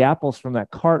steal the apples from that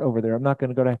cart over there. I'm not going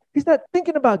to go to heaven. He's not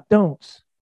thinking about don'ts.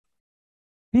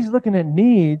 He's looking at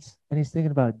needs and he's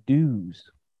thinking about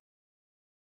do's.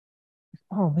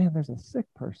 Oh man, there's a sick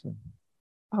person.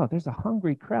 Oh, there's a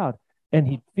hungry crowd. And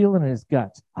he'd feel it in his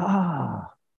guts.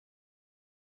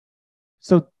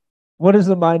 So what is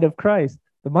the mind of Christ?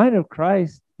 The mind of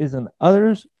Christ is an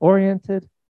others-oriented,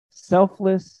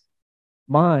 selfless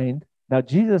mind. Now,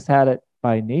 Jesus had it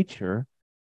by nature.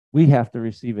 We have to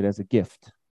receive it as a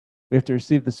gift. We have to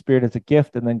receive the Spirit as a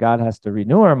gift, and then God has to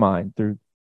renew our mind through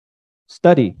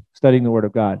studying the Word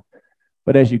of God.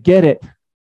 But as you get it,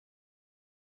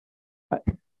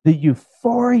 the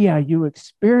euphoria you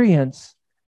experience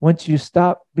once you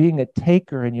stop being a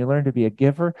taker and you learn to be a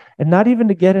giver, and not even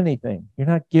to get anything. You're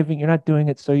not giving, you're not doing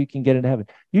it so you can get into heaven.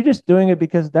 You're just doing it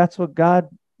because that's what God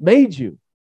made you.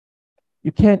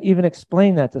 You can't even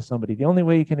explain that to somebody. The only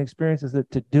way you can experience is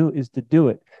to do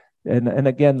it. And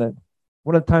again,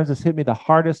 one of the times this hit me the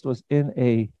hardest was in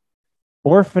a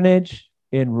orphanage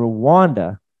in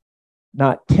Rwanda,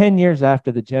 not 10 years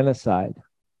after the genocide.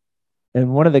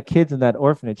 And one of the kids in that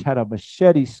orphanage had a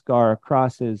machete scar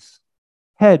across his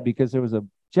head because there was a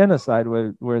genocide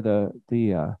where the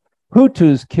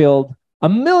Hutus killed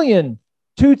 1 million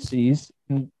Tutsis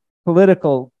in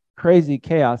political crazy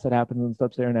chaos that happened in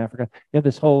sub-Saharan Africa. You have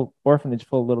this whole orphanage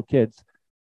full of little kids.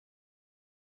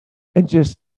 And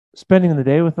just spending the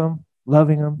day with them,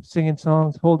 loving them, singing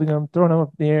songs, holding them, throwing them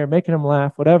up in the air, making them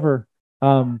laugh, whatever.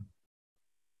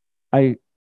 I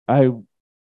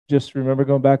just remember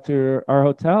going back to our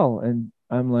hotel and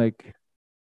I'm like,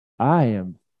 I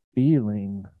am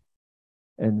feeling,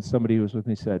 and somebody who was with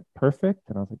me said, "Perfect?"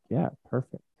 And I was like, "Yeah,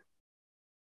 perfect."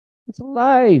 It's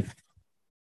life.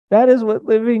 That is what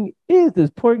living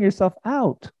is pouring yourself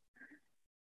out.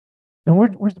 And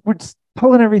we're just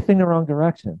pulling everything the wrong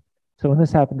direction. So when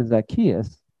this happened to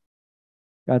Zacchaeus,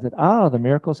 God said, the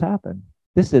miracles happen.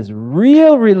 This is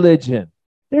real religion.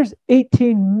 There's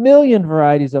 18 million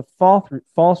varieties of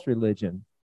false religion,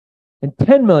 and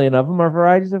 10 million of them are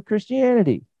varieties of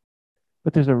Christianity.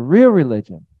 But there's a real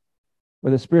religion where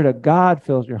the Spirit of God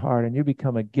fills your heart and you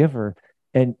become a giver.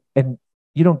 And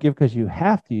you don't give because you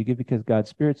have to. You give because God's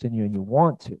Spirit's in you and you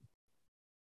want to.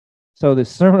 So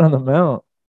this Sermon on the Mount,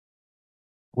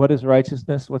 what is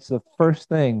righteousness? What's the first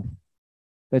thing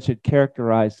that should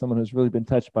characterize someone who's really been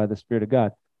touched by the Spirit of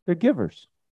God? They're givers.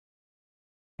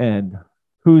 And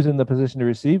who's in the position to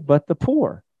receive but the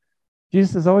poor?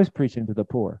 Jesus is always preaching to the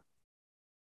poor.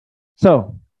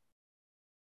 So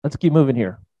let's keep moving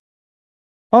here.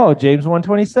 James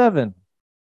 1:27.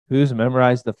 Who's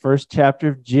memorized the first chapter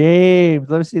of James?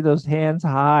 Let me see those hands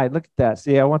high. Look at that.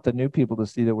 See, I want the new people to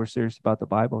see that we're serious about the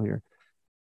Bible here,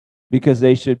 because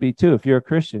they should be too. If you're a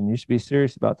Christian, you should be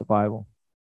serious about the Bible.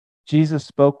 Jesus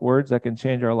spoke words that can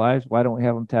change our lives. Why don't we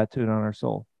have them tattooed on our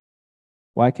soul?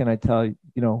 Why can I tell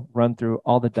you, run through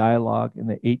all the dialogue in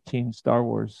the 18 Star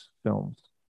Wars films?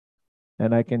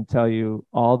 And I can tell you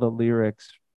all the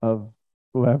lyrics of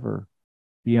whoever,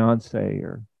 Beyonce,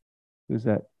 or who's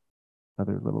that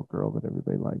other little girl that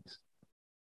everybody likes?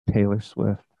 Taylor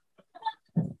Swift.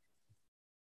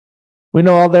 We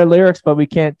know all their lyrics, but we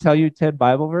can't tell you 10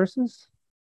 Bible verses.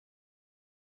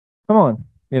 Come on.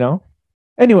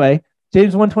 Anyway,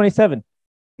 James 1:27.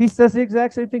 He says the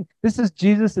exact same thing. This is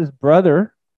Jesus's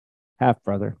brother, half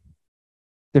brother,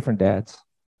 different dads.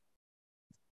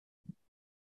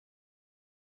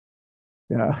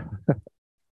 Yeah.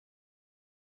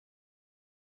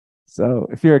 So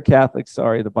if you're a Catholic,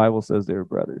 sorry, the Bible says they were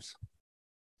brothers.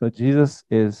 So Jesus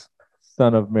is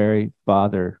son of Mary,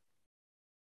 the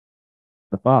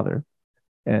father.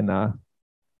 And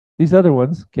these other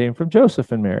ones came from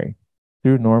Joseph and Mary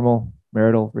through normal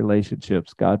marital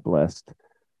relationships. God blessed.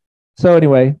 So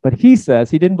anyway, but he says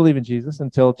he didn't believe in Jesus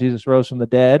until Jesus rose from the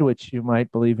dead, which you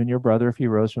might believe in your brother if he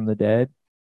rose from the dead.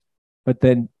 But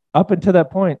then up until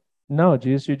that point, no,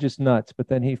 Jesus, you're just nuts. But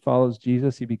then he follows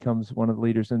Jesus. He becomes one of the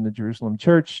leaders in the Jerusalem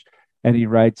church, and he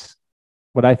writes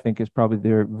what I think is probably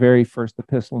their very first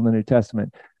epistle in the New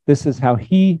Testament. This is how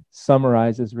he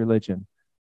summarizes religion: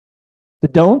 the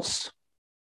don'ts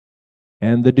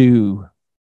and the do.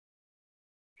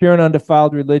 Pure and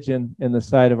undefiled religion in the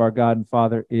sight of our God and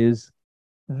Father is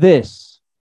this: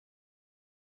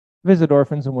 visit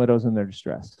orphans and widows in their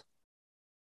distress.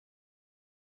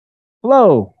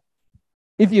 Flow.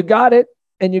 If you got it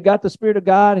and you got the Spirit of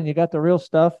God and you got the real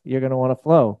stuff, you're going to want to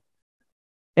flow.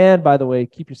 And by the way,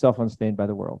 keep yourself unstained by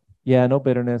the world. Yeah, no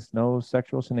bitterness, no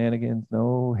sexual shenanigans,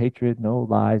 no hatred, no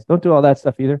lies. Don't do all that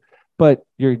stuff either. But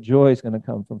your joy is going to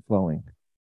come from flowing.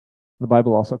 The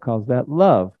Bible also calls that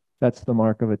love. That's the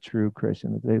mark of a true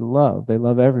Christian. They love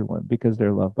everyone because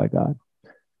they're loved by God.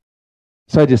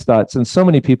 So I just thought, since so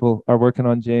many people are working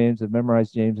on James and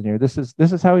memorized James in here, this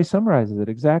is how he summarizes it.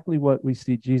 Exactly what we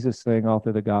see Jesus saying all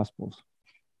through the Gospels.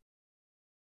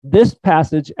 This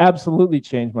passage absolutely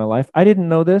changed my life. I didn't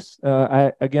know this.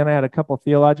 I had a couple of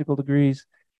theological degrees,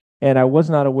 and I was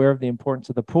not aware of the importance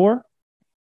of the poor.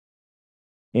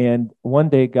 And one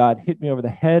day God hit me over the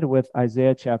head with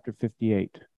Isaiah chapter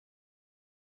 58.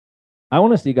 I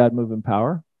want to see God move in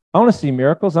power. I want to see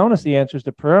miracles. I want to see answers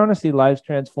to prayer. I want to see lives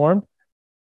transformed.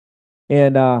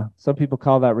 And some people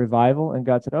call that revival. And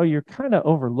God said, oh, you're kind of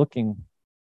overlooking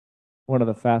one of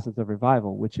the facets of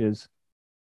revival, which is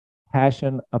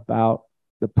passion about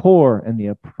the poor and the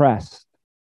oppressed.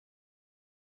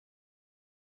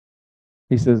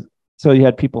 He says, so you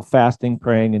had people fasting,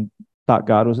 praying, and thought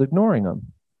God was ignoring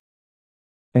them.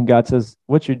 And God says,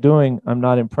 what you're doing, I'm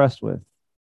not impressed with.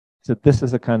 He said, this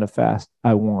is the kind of fast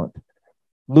I want.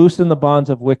 Loosen the bonds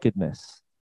of wickedness.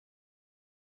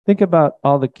 Think about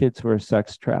all the kids who are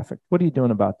sex trafficked. What are you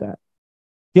doing about that?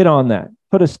 Get on that.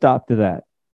 Put a stop to that.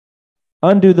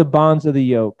 Undo the bonds of the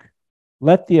yoke.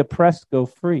 Let the oppressed go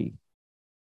free.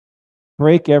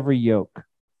 Break every yoke.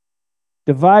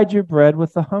 Divide your bread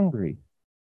with the hungry.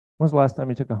 When was the last time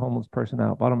you took a homeless person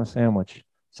out, bought him a sandwich,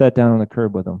 sat down on the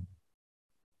curb with him?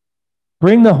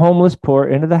 Bring the homeless poor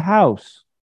into the house.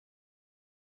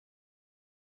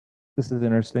 This is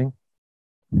interesting.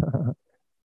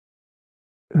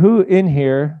 Who in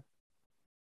here,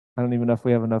 I don't even know if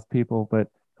we have enough people, but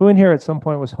who in here at some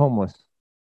point was homeless?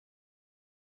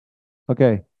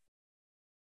 Okay.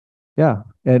 Yeah.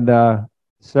 And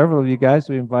several of you guys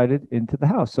we invited into the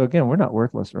house. So again, we're not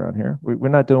worthless around here. We're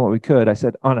not doing what we could. I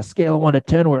said on a scale of 1 to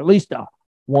 10, we're at least a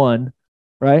 1,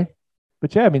 right?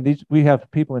 But yeah, I mean, we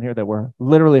have people in here that were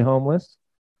literally homeless.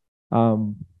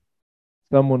 Some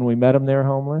when we met them, they're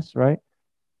homeless, right?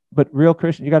 But real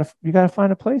Christian, you gotta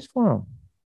find a place for them.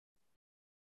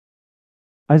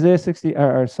 Isaiah 60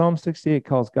 or Psalm 68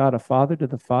 calls God a father to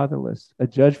the fatherless, a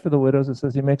judge for the widows. It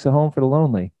says he makes a home for the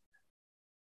lonely.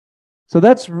 So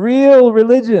that's real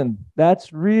religion.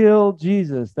 That's real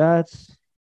Jesus. That's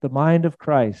the mind of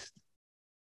Christ.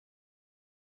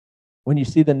 When you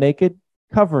see the naked,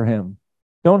 cover him.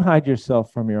 Don't hide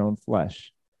yourself from your own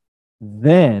flesh.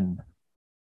 Then,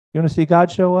 you want to see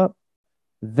God show up?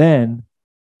 Then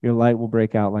your light will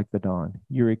break out like the dawn.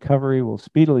 Your recovery will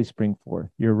speedily spring forth.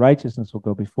 Your righteousness will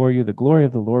go before you. The glory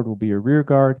of the Lord will be your rear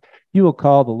guard. You will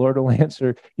call, the Lord will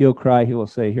answer. You'll cry, he will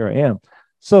say, here I am.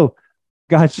 So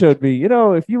God showed me,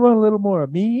 if you want a little more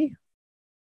of me,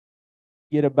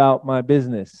 get about my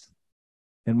business.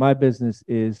 And my business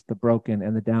is the broken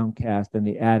and the downcast and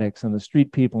the addicts and the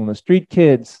street people and the street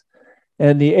kids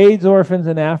and the AIDS orphans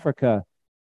in Africa.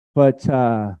 But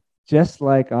just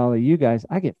like all of you guys,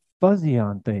 I get fuzzy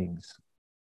on things.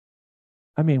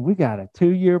 I mean, we got a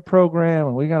 2-year program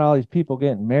and we got all these people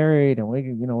getting married and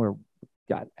we're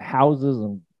got houses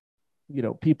and,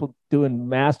 people doing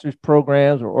master's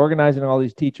programs. We're organizing all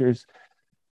these teachers.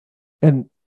 And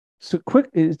so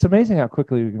it's amazing how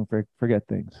quickly we can forget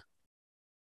things.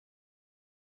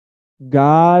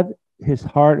 God, his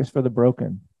heart is for the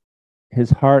broken. His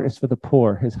heart is for the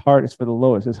poor. His heart is for the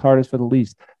lowest. His heart is for the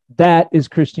least. That is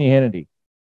Christianity.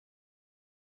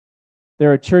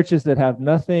 There are churches that have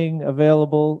nothing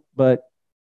available, but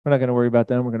we're not going to worry about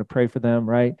them. We're going to pray for them,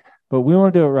 right? But we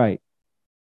want to do it right.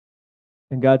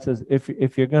 And God says, if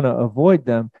you're going to avoid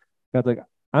them, God's like,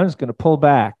 I'm just going to pull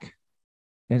back.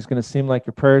 And it's going to seem like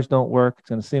your prayers don't work. It's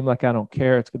going to seem like I don't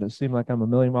care. It's going to seem like I'm a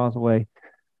million miles away.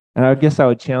 And I guess I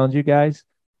would challenge you guys.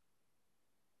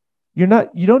 You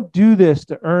don't do this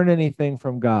to earn anything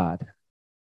from God.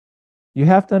 You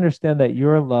have to understand that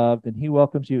you're loved and he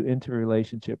welcomes you into a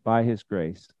relationship by his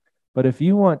grace. But if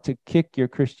you want to kick your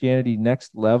Christianity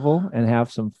next level and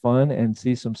have some fun and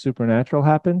see some supernatural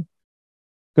happen,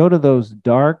 go to those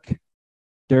dark,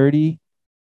 dirty,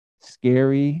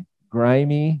 scary,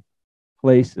 grimy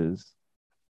places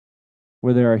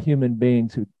where there are human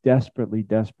beings who desperately,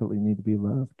 desperately need to be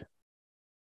loved.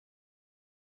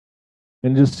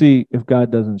 And just see if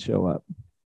God doesn't show up.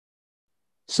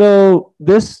 So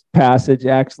this passage,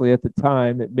 actually, at the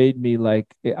time, it made me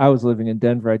like, I was living in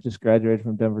Denver. I just graduated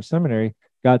from Denver Seminary.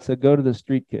 God said, go to the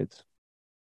street kids.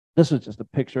 This was just a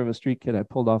picture of a street kid I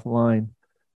pulled offline.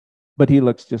 But he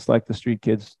looks just like the street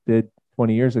kids did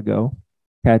 20 years ago.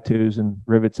 Tattoos and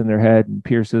rivets in their head and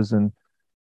pierces.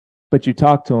 But you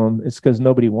talk to them, it's because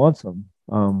nobody wants them.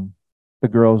 The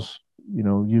girls,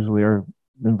 usually are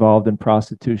involved in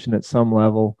prostitution at some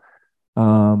level.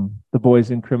 The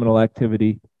boys in criminal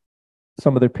activity.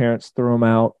 Some of their parents threw them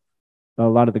out. A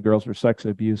lot of the girls were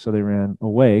sexually abused, so they ran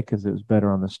away because it was better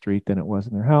on the street than it was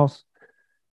in their house.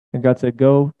 And God said,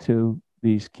 go to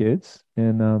these kids.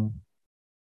 And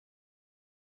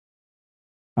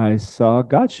I saw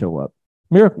God show up.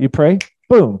 Miracle, you pray,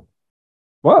 boom.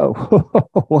 Whoa,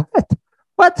 what?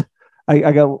 What?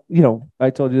 I got, I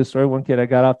told you this story. One kid, I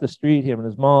got off the street, him and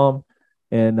his mom,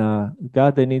 and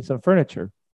God, they need some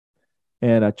furniture.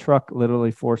 And a truck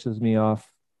literally forces me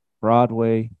off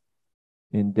Broadway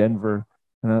in Denver.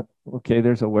 And okay,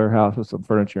 there's a warehouse with some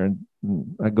furniture,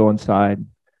 and I go inside,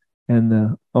 and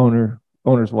the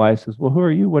owner's wife says, "Well, who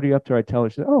are you? What are you up to?" I tell her,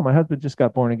 she said, "Oh, my husband just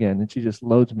got born again," and she just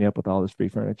loads me up with all this free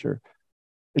furniture,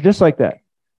 just like that.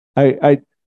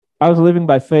 I was living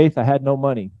by faith. I had no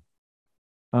money.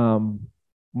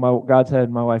 God said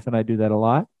my wife and I do that a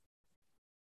lot.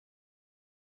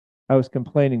 I was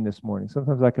complaining this morning.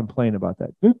 Sometimes I complain about that.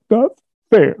 It's not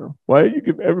fair. Why do you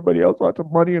give everybody else lots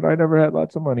of money and I never had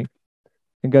lots of money?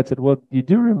 And God said, well, you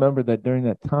do remember that during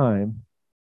that time,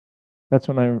 that's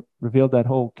when I revealed that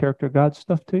whole character God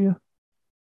stuff to you?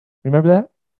 Remember that?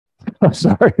 Oh,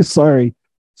 sorry.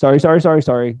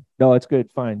 No, it's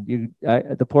good. Fine.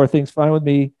 The poor thing's fine with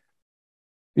me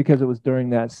because it was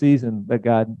during that season that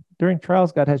during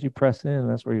trials, God has you press in. And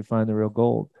that's where you find the real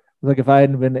gold. Like if I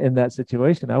hadn't been in that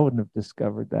situation, I wouldn't have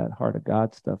discovered that heart of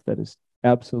God stuff that has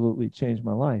absolutely changed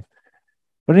my life.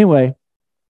 But anyway, I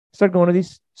started going to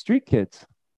these street kids.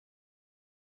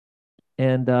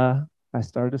 And I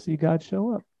started to see God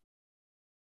show up.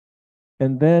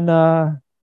 And then I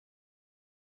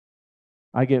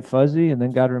get fuzzy, and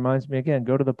then God reminds me again,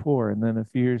 go to the poor. And then a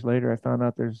few years later, I found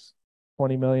out there's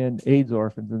 20 million AIDS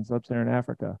orphans in sub-Saharan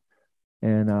Africa.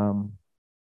 And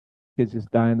kids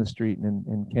just die in the street. And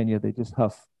in Kenya, they just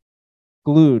huff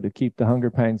glue to keep the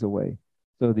hunger pangs away.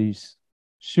 So these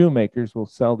shoemakers will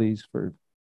sell these for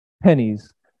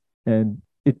pennies, and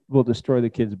it will destroy the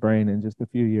kid's brain in just a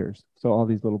few years. So all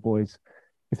these little boys,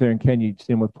 if they're in Kenya, you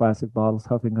see them with plastic bottles,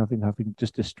 huffing,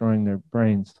 just destroying their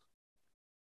brains.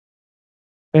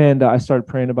 And I started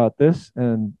praying about this,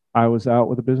 and I was out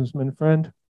with a businessman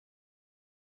friend.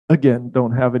 Again,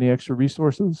 don't have any extra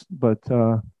resources, but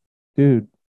dude,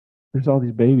 there's all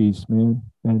these babies, man,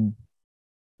 and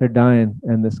they're dying.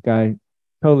 And this guy,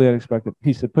 totally unexpected,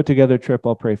 he said, put together a trip,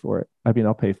 I'll pray for it. I mean,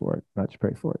 I'll pay for it, not just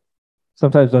pray for it.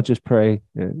 Sometimes don't just pray,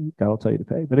 God will tell you to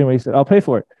pay. But anyway, he said, I'll pay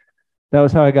for it. That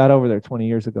was how I got over there 20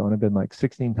 years ago, and I've been like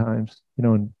 16 times,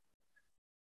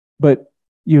 but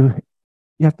you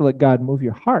have to let God move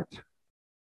your heart,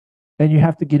 and you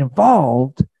have to get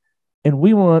involved. And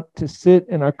we want to sit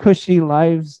in our cushy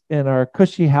lives, in our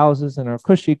cushy houses, in our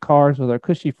cushy cars with our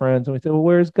cushy friends. And we say, well,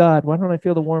 where's God? Why don't I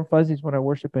feel the warm fuzzies when I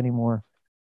worship anymore?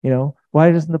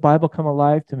 Why doesn't the Bible come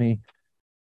alive to me?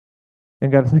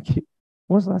 And God's like, when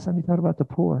was the last time you thought about the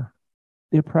poor,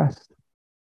 the oppressed?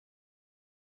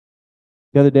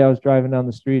 The other day I was driving down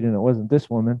the street and it wasn't this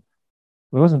woman.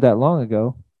 It wasn't that long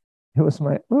ago. It was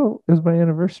my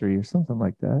anniversary or something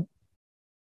like that.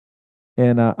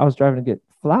 And I was driving to get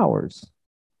flowers,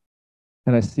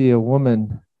 and I see a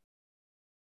woman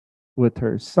with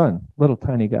her son, little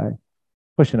tiny guy,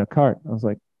 pushing a cart. I'm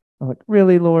like,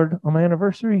 really, Lord, on my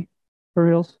anniversary, for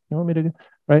reals? You want me to,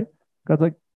 right? God's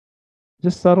like,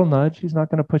 just subtle nudge. He's not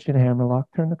going to put you in a hammerlock.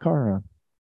 Turn the car around.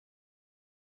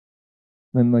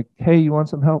 And then like, hey, you want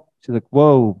some help? She's like,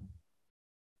 whoa,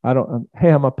 I don't. Hey,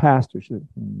 I'm a pastor. She's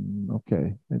like,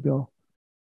 okay, maybe I'll,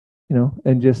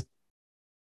 and just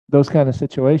those kind of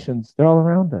situations. They're all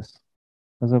around us.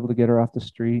 I was able to get her off the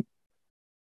street.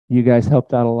 You guys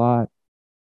helped out a lot.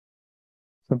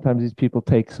 Sometimes these people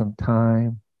take some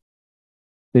time.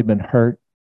 They've been hurt.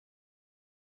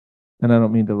 And I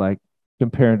don't mean to like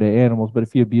compare to animals, but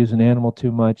if you abuse an animal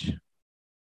too much,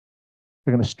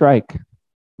 they're going to strike.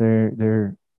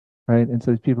 They're right. And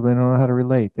so these people, they don't know how to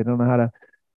relate. They don't know how to,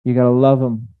 you got to love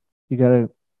them. You got to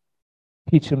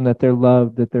teach them that they're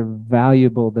loved, that they're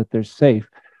valuable, that they're safe.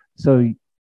 So you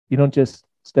don't just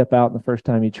step out and the first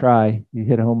time you try, you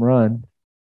hit a home run.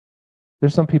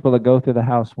 There's some people that go through the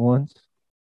house once,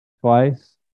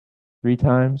 twice, 3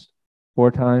 times,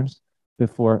 4 times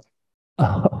before,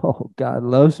 oh, God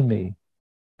loves me.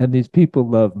 And these people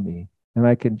love me. And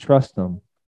I can trust them.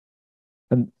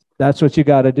 And that's what you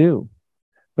got to do.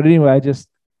 But anyway, this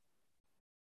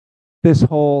was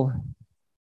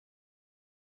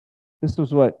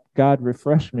what God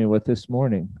refreshed me with this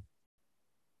morning.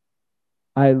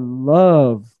 I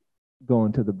love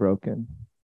going to the broken.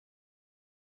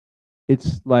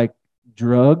 It's like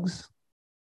drugs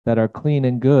that are clean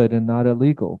and good and not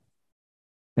illegal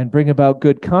and bring about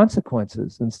good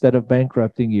consequences instead of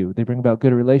bankrupting you. They bring about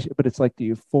good relationship, but it's like the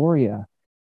euphoria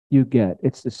you get.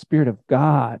 It's the Spirit of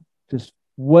God just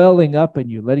welling up in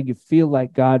you, letting you feel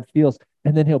like God feels,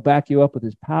 and then he'll back you up with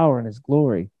his power and his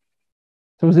glory.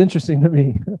 So it was interesting to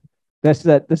me. This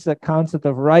is that concept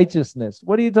of righteousness.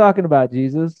 What are you talking about,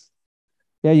 Jesus?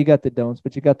 Yeah, you got the don'ts,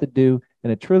 but you got the do.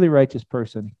 And a truly righteous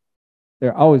person,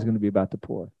 they're always going to be about the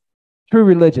poor. True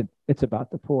religion, it's about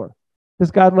the poor.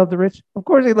 Does God love the rich? Of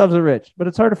course he loves the rich, but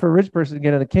it's harder for a rich person to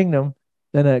get in the kingdom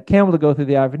than a camel to go through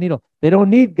the eye of a needle. They don't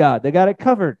need God. They got it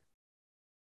covered.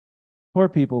 Poor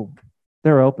people,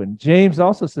 they're open. James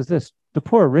also says this, the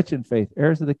poor are rich in faith,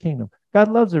 heirs of the kingdom. God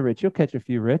loves the rich. You'll catch a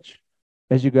few rich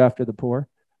as you go after the poor,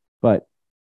 but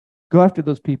go after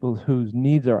those people whose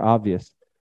needs are obvious.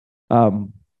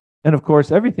 And of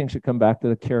course, everything should come back to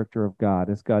the character of God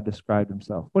as God described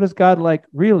himself. What is God like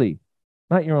really?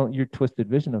 Not your twisted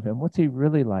vision of him. What's he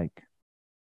really like?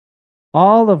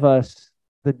 All of us,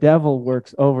 the devil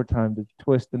works overtime to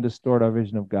twist and distort our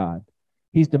vision of God.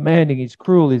 He's demanding, he's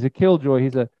cruel, he's a killjoy,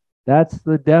 that's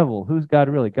the devil. Who's God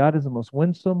really? God is the most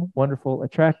winsome, wonderful,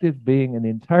 attractive being in the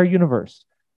entire universe.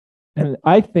 And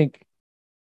I think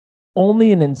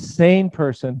only an insane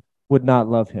person would not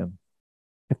love him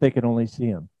if they could only see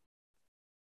him.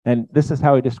 And this is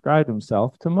how he described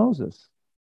himself to Moses.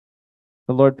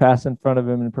 The Lord passed in front of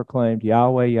him and proclaimed,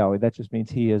 Yahweh, Yahweh. That just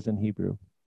means he is in Hebrew.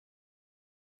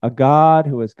 A God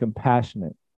who is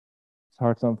compassionate. His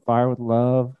heart's on fire with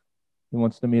love. He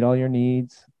wants to meet all your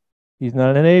needs. He's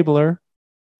not an enabler.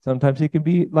 Sometimes he can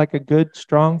be like a good,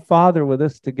 strong father with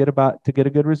us to get a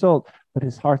good result. But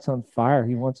his heart's on fire.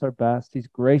 He wants our best. He's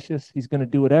gracious. He's going to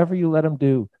do whatever you let him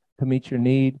do to meet your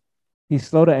need. He's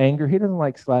slow to anger. He doesn't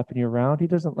like slapping you around. He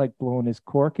doesn't like blowing his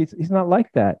cork. He's not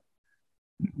like that.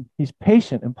 He's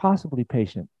patient, impossibly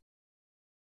patient.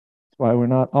 That's why we're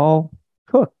not all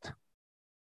cooked. That's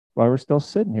why we're still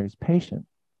sitting here. He's patient,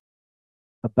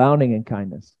 abounding in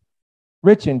kindness,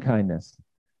 rich in kindness.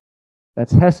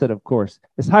 That's Hesed, of course.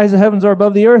 As high as the heavens are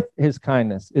above the earth, his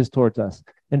kindness is towards us.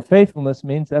 And faithfulness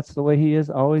means that's the way he is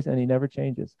always, and he never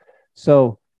changes.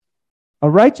 So a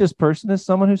righteous person is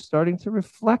someone who's starting to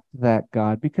reflect that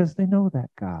God because they know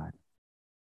that God.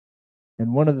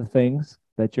 And one of the things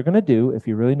that you're going to do if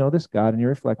you really know this God and you're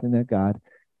reflecting that God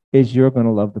is you're going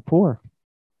to love the poor.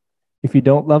 If you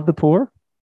don't love the poor,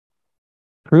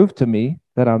 prove to me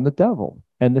that I'm the devil.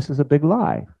 And this is a big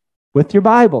lie. With your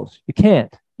Bibles, you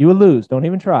can't. You will lose. Don't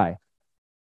even try.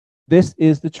 This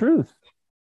is the truth.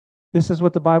 This is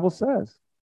what the Bible says.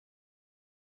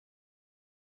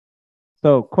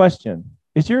 So, question.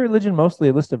 Is your religion mostly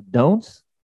a list of don'ts?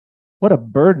 What a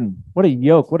burden. What a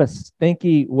yoke. What a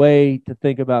stinky way to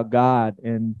think about God.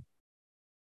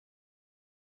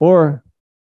 Or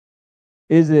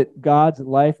is it God's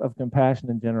life of compassion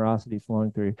and generosity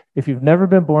flowing through you? If you've never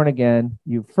been born again,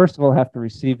 you first of all have to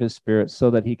receive his Spirit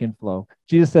so that he can flow.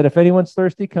 Jesus said, if anyone's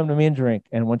thirsty, come to me and drink.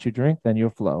 And once you drink, then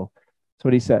you'll flow. That's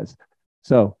what he says.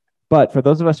 So, but for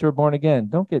those of us who are born again,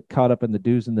 don't get caught up in the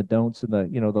do's and the don'ts and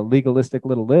the legalistic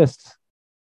little lists.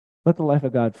 Let the life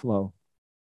of God flow.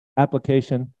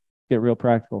 Application, get real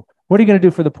practical. What are you going to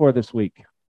do for the poor this week?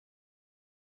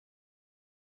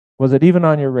 Was it even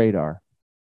on your radar?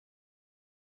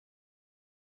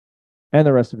 And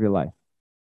the rest of your life?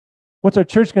 What's our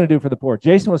church going to do for the poor?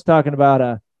 Jason was talking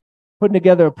about putting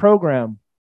together a program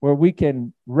where we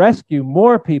can rescue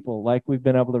more people like we've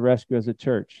been able to rescue as a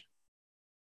church.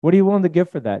 What are you willing to give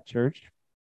for that, church?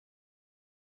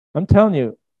 I'm telling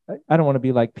you, I don't want to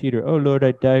be like Peter. Oh, Lord,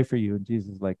 I'd die for you. And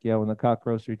Jesus is like, yeah, when the cock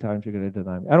crows 3 times, you're going to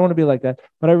deny me. I don't want to be like that.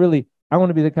 But I want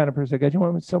to be the kind of person that goes, you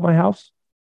want me to sell my house?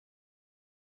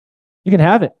 You can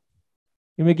have it.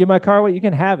 You want me to give my car away? You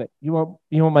can have it. You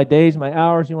want my days, my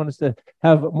hours? You want us to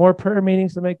have more prayer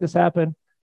meetings to make this happen?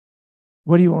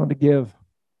 What do you want to give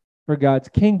for God's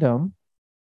kingdom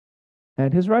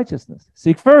and his righteousness?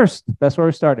 Seek first. That's where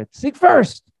we started. Seek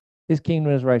first his kingdom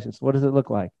and his righteousness. What does it look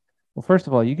like? Well, first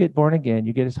of all, you get born again,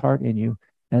 you get his heart in you,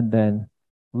 and then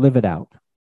live it out.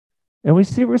 And we're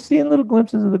seeing little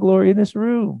glimpses of the glory in this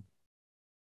room.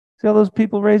 See how those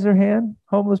people raise their hand?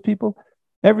 Homeless people?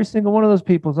 Every single one of those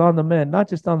people is on the mend. Not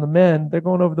just on the mend, they're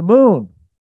going over the moon.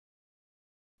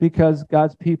 Because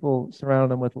God's people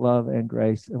surround them with love and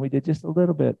grace. And we did just a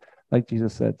little bit, like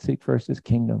Jesus said, seek first his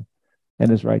kingdom and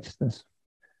his righteousness.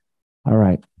 All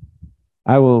right.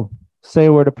 I will say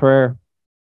a word of prayer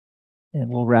and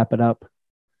we'll wrap it up.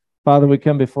 Father, we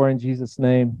come before in Jesus'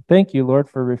 name. Thank you, Lord,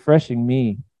 for refreshing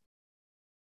me.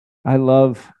 I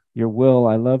love your will.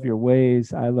 I love your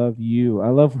ways. I love you. I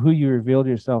love who you revealed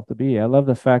yourself to be. I love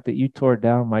the fact that you tore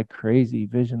down my crazy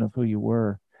vision of who you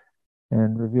were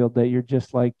and revealed that you're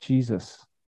just like Jesus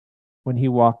when he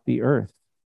walked the earth,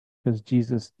 because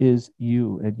Jesus is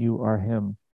you and you are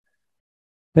him.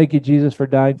 Thank you, Jesus, for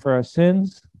dying for our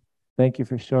sins. Thank you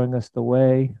for showing us the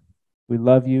way. We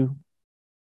love you.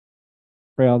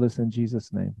 Pray all this in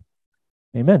Jesus' name.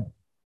 Amen.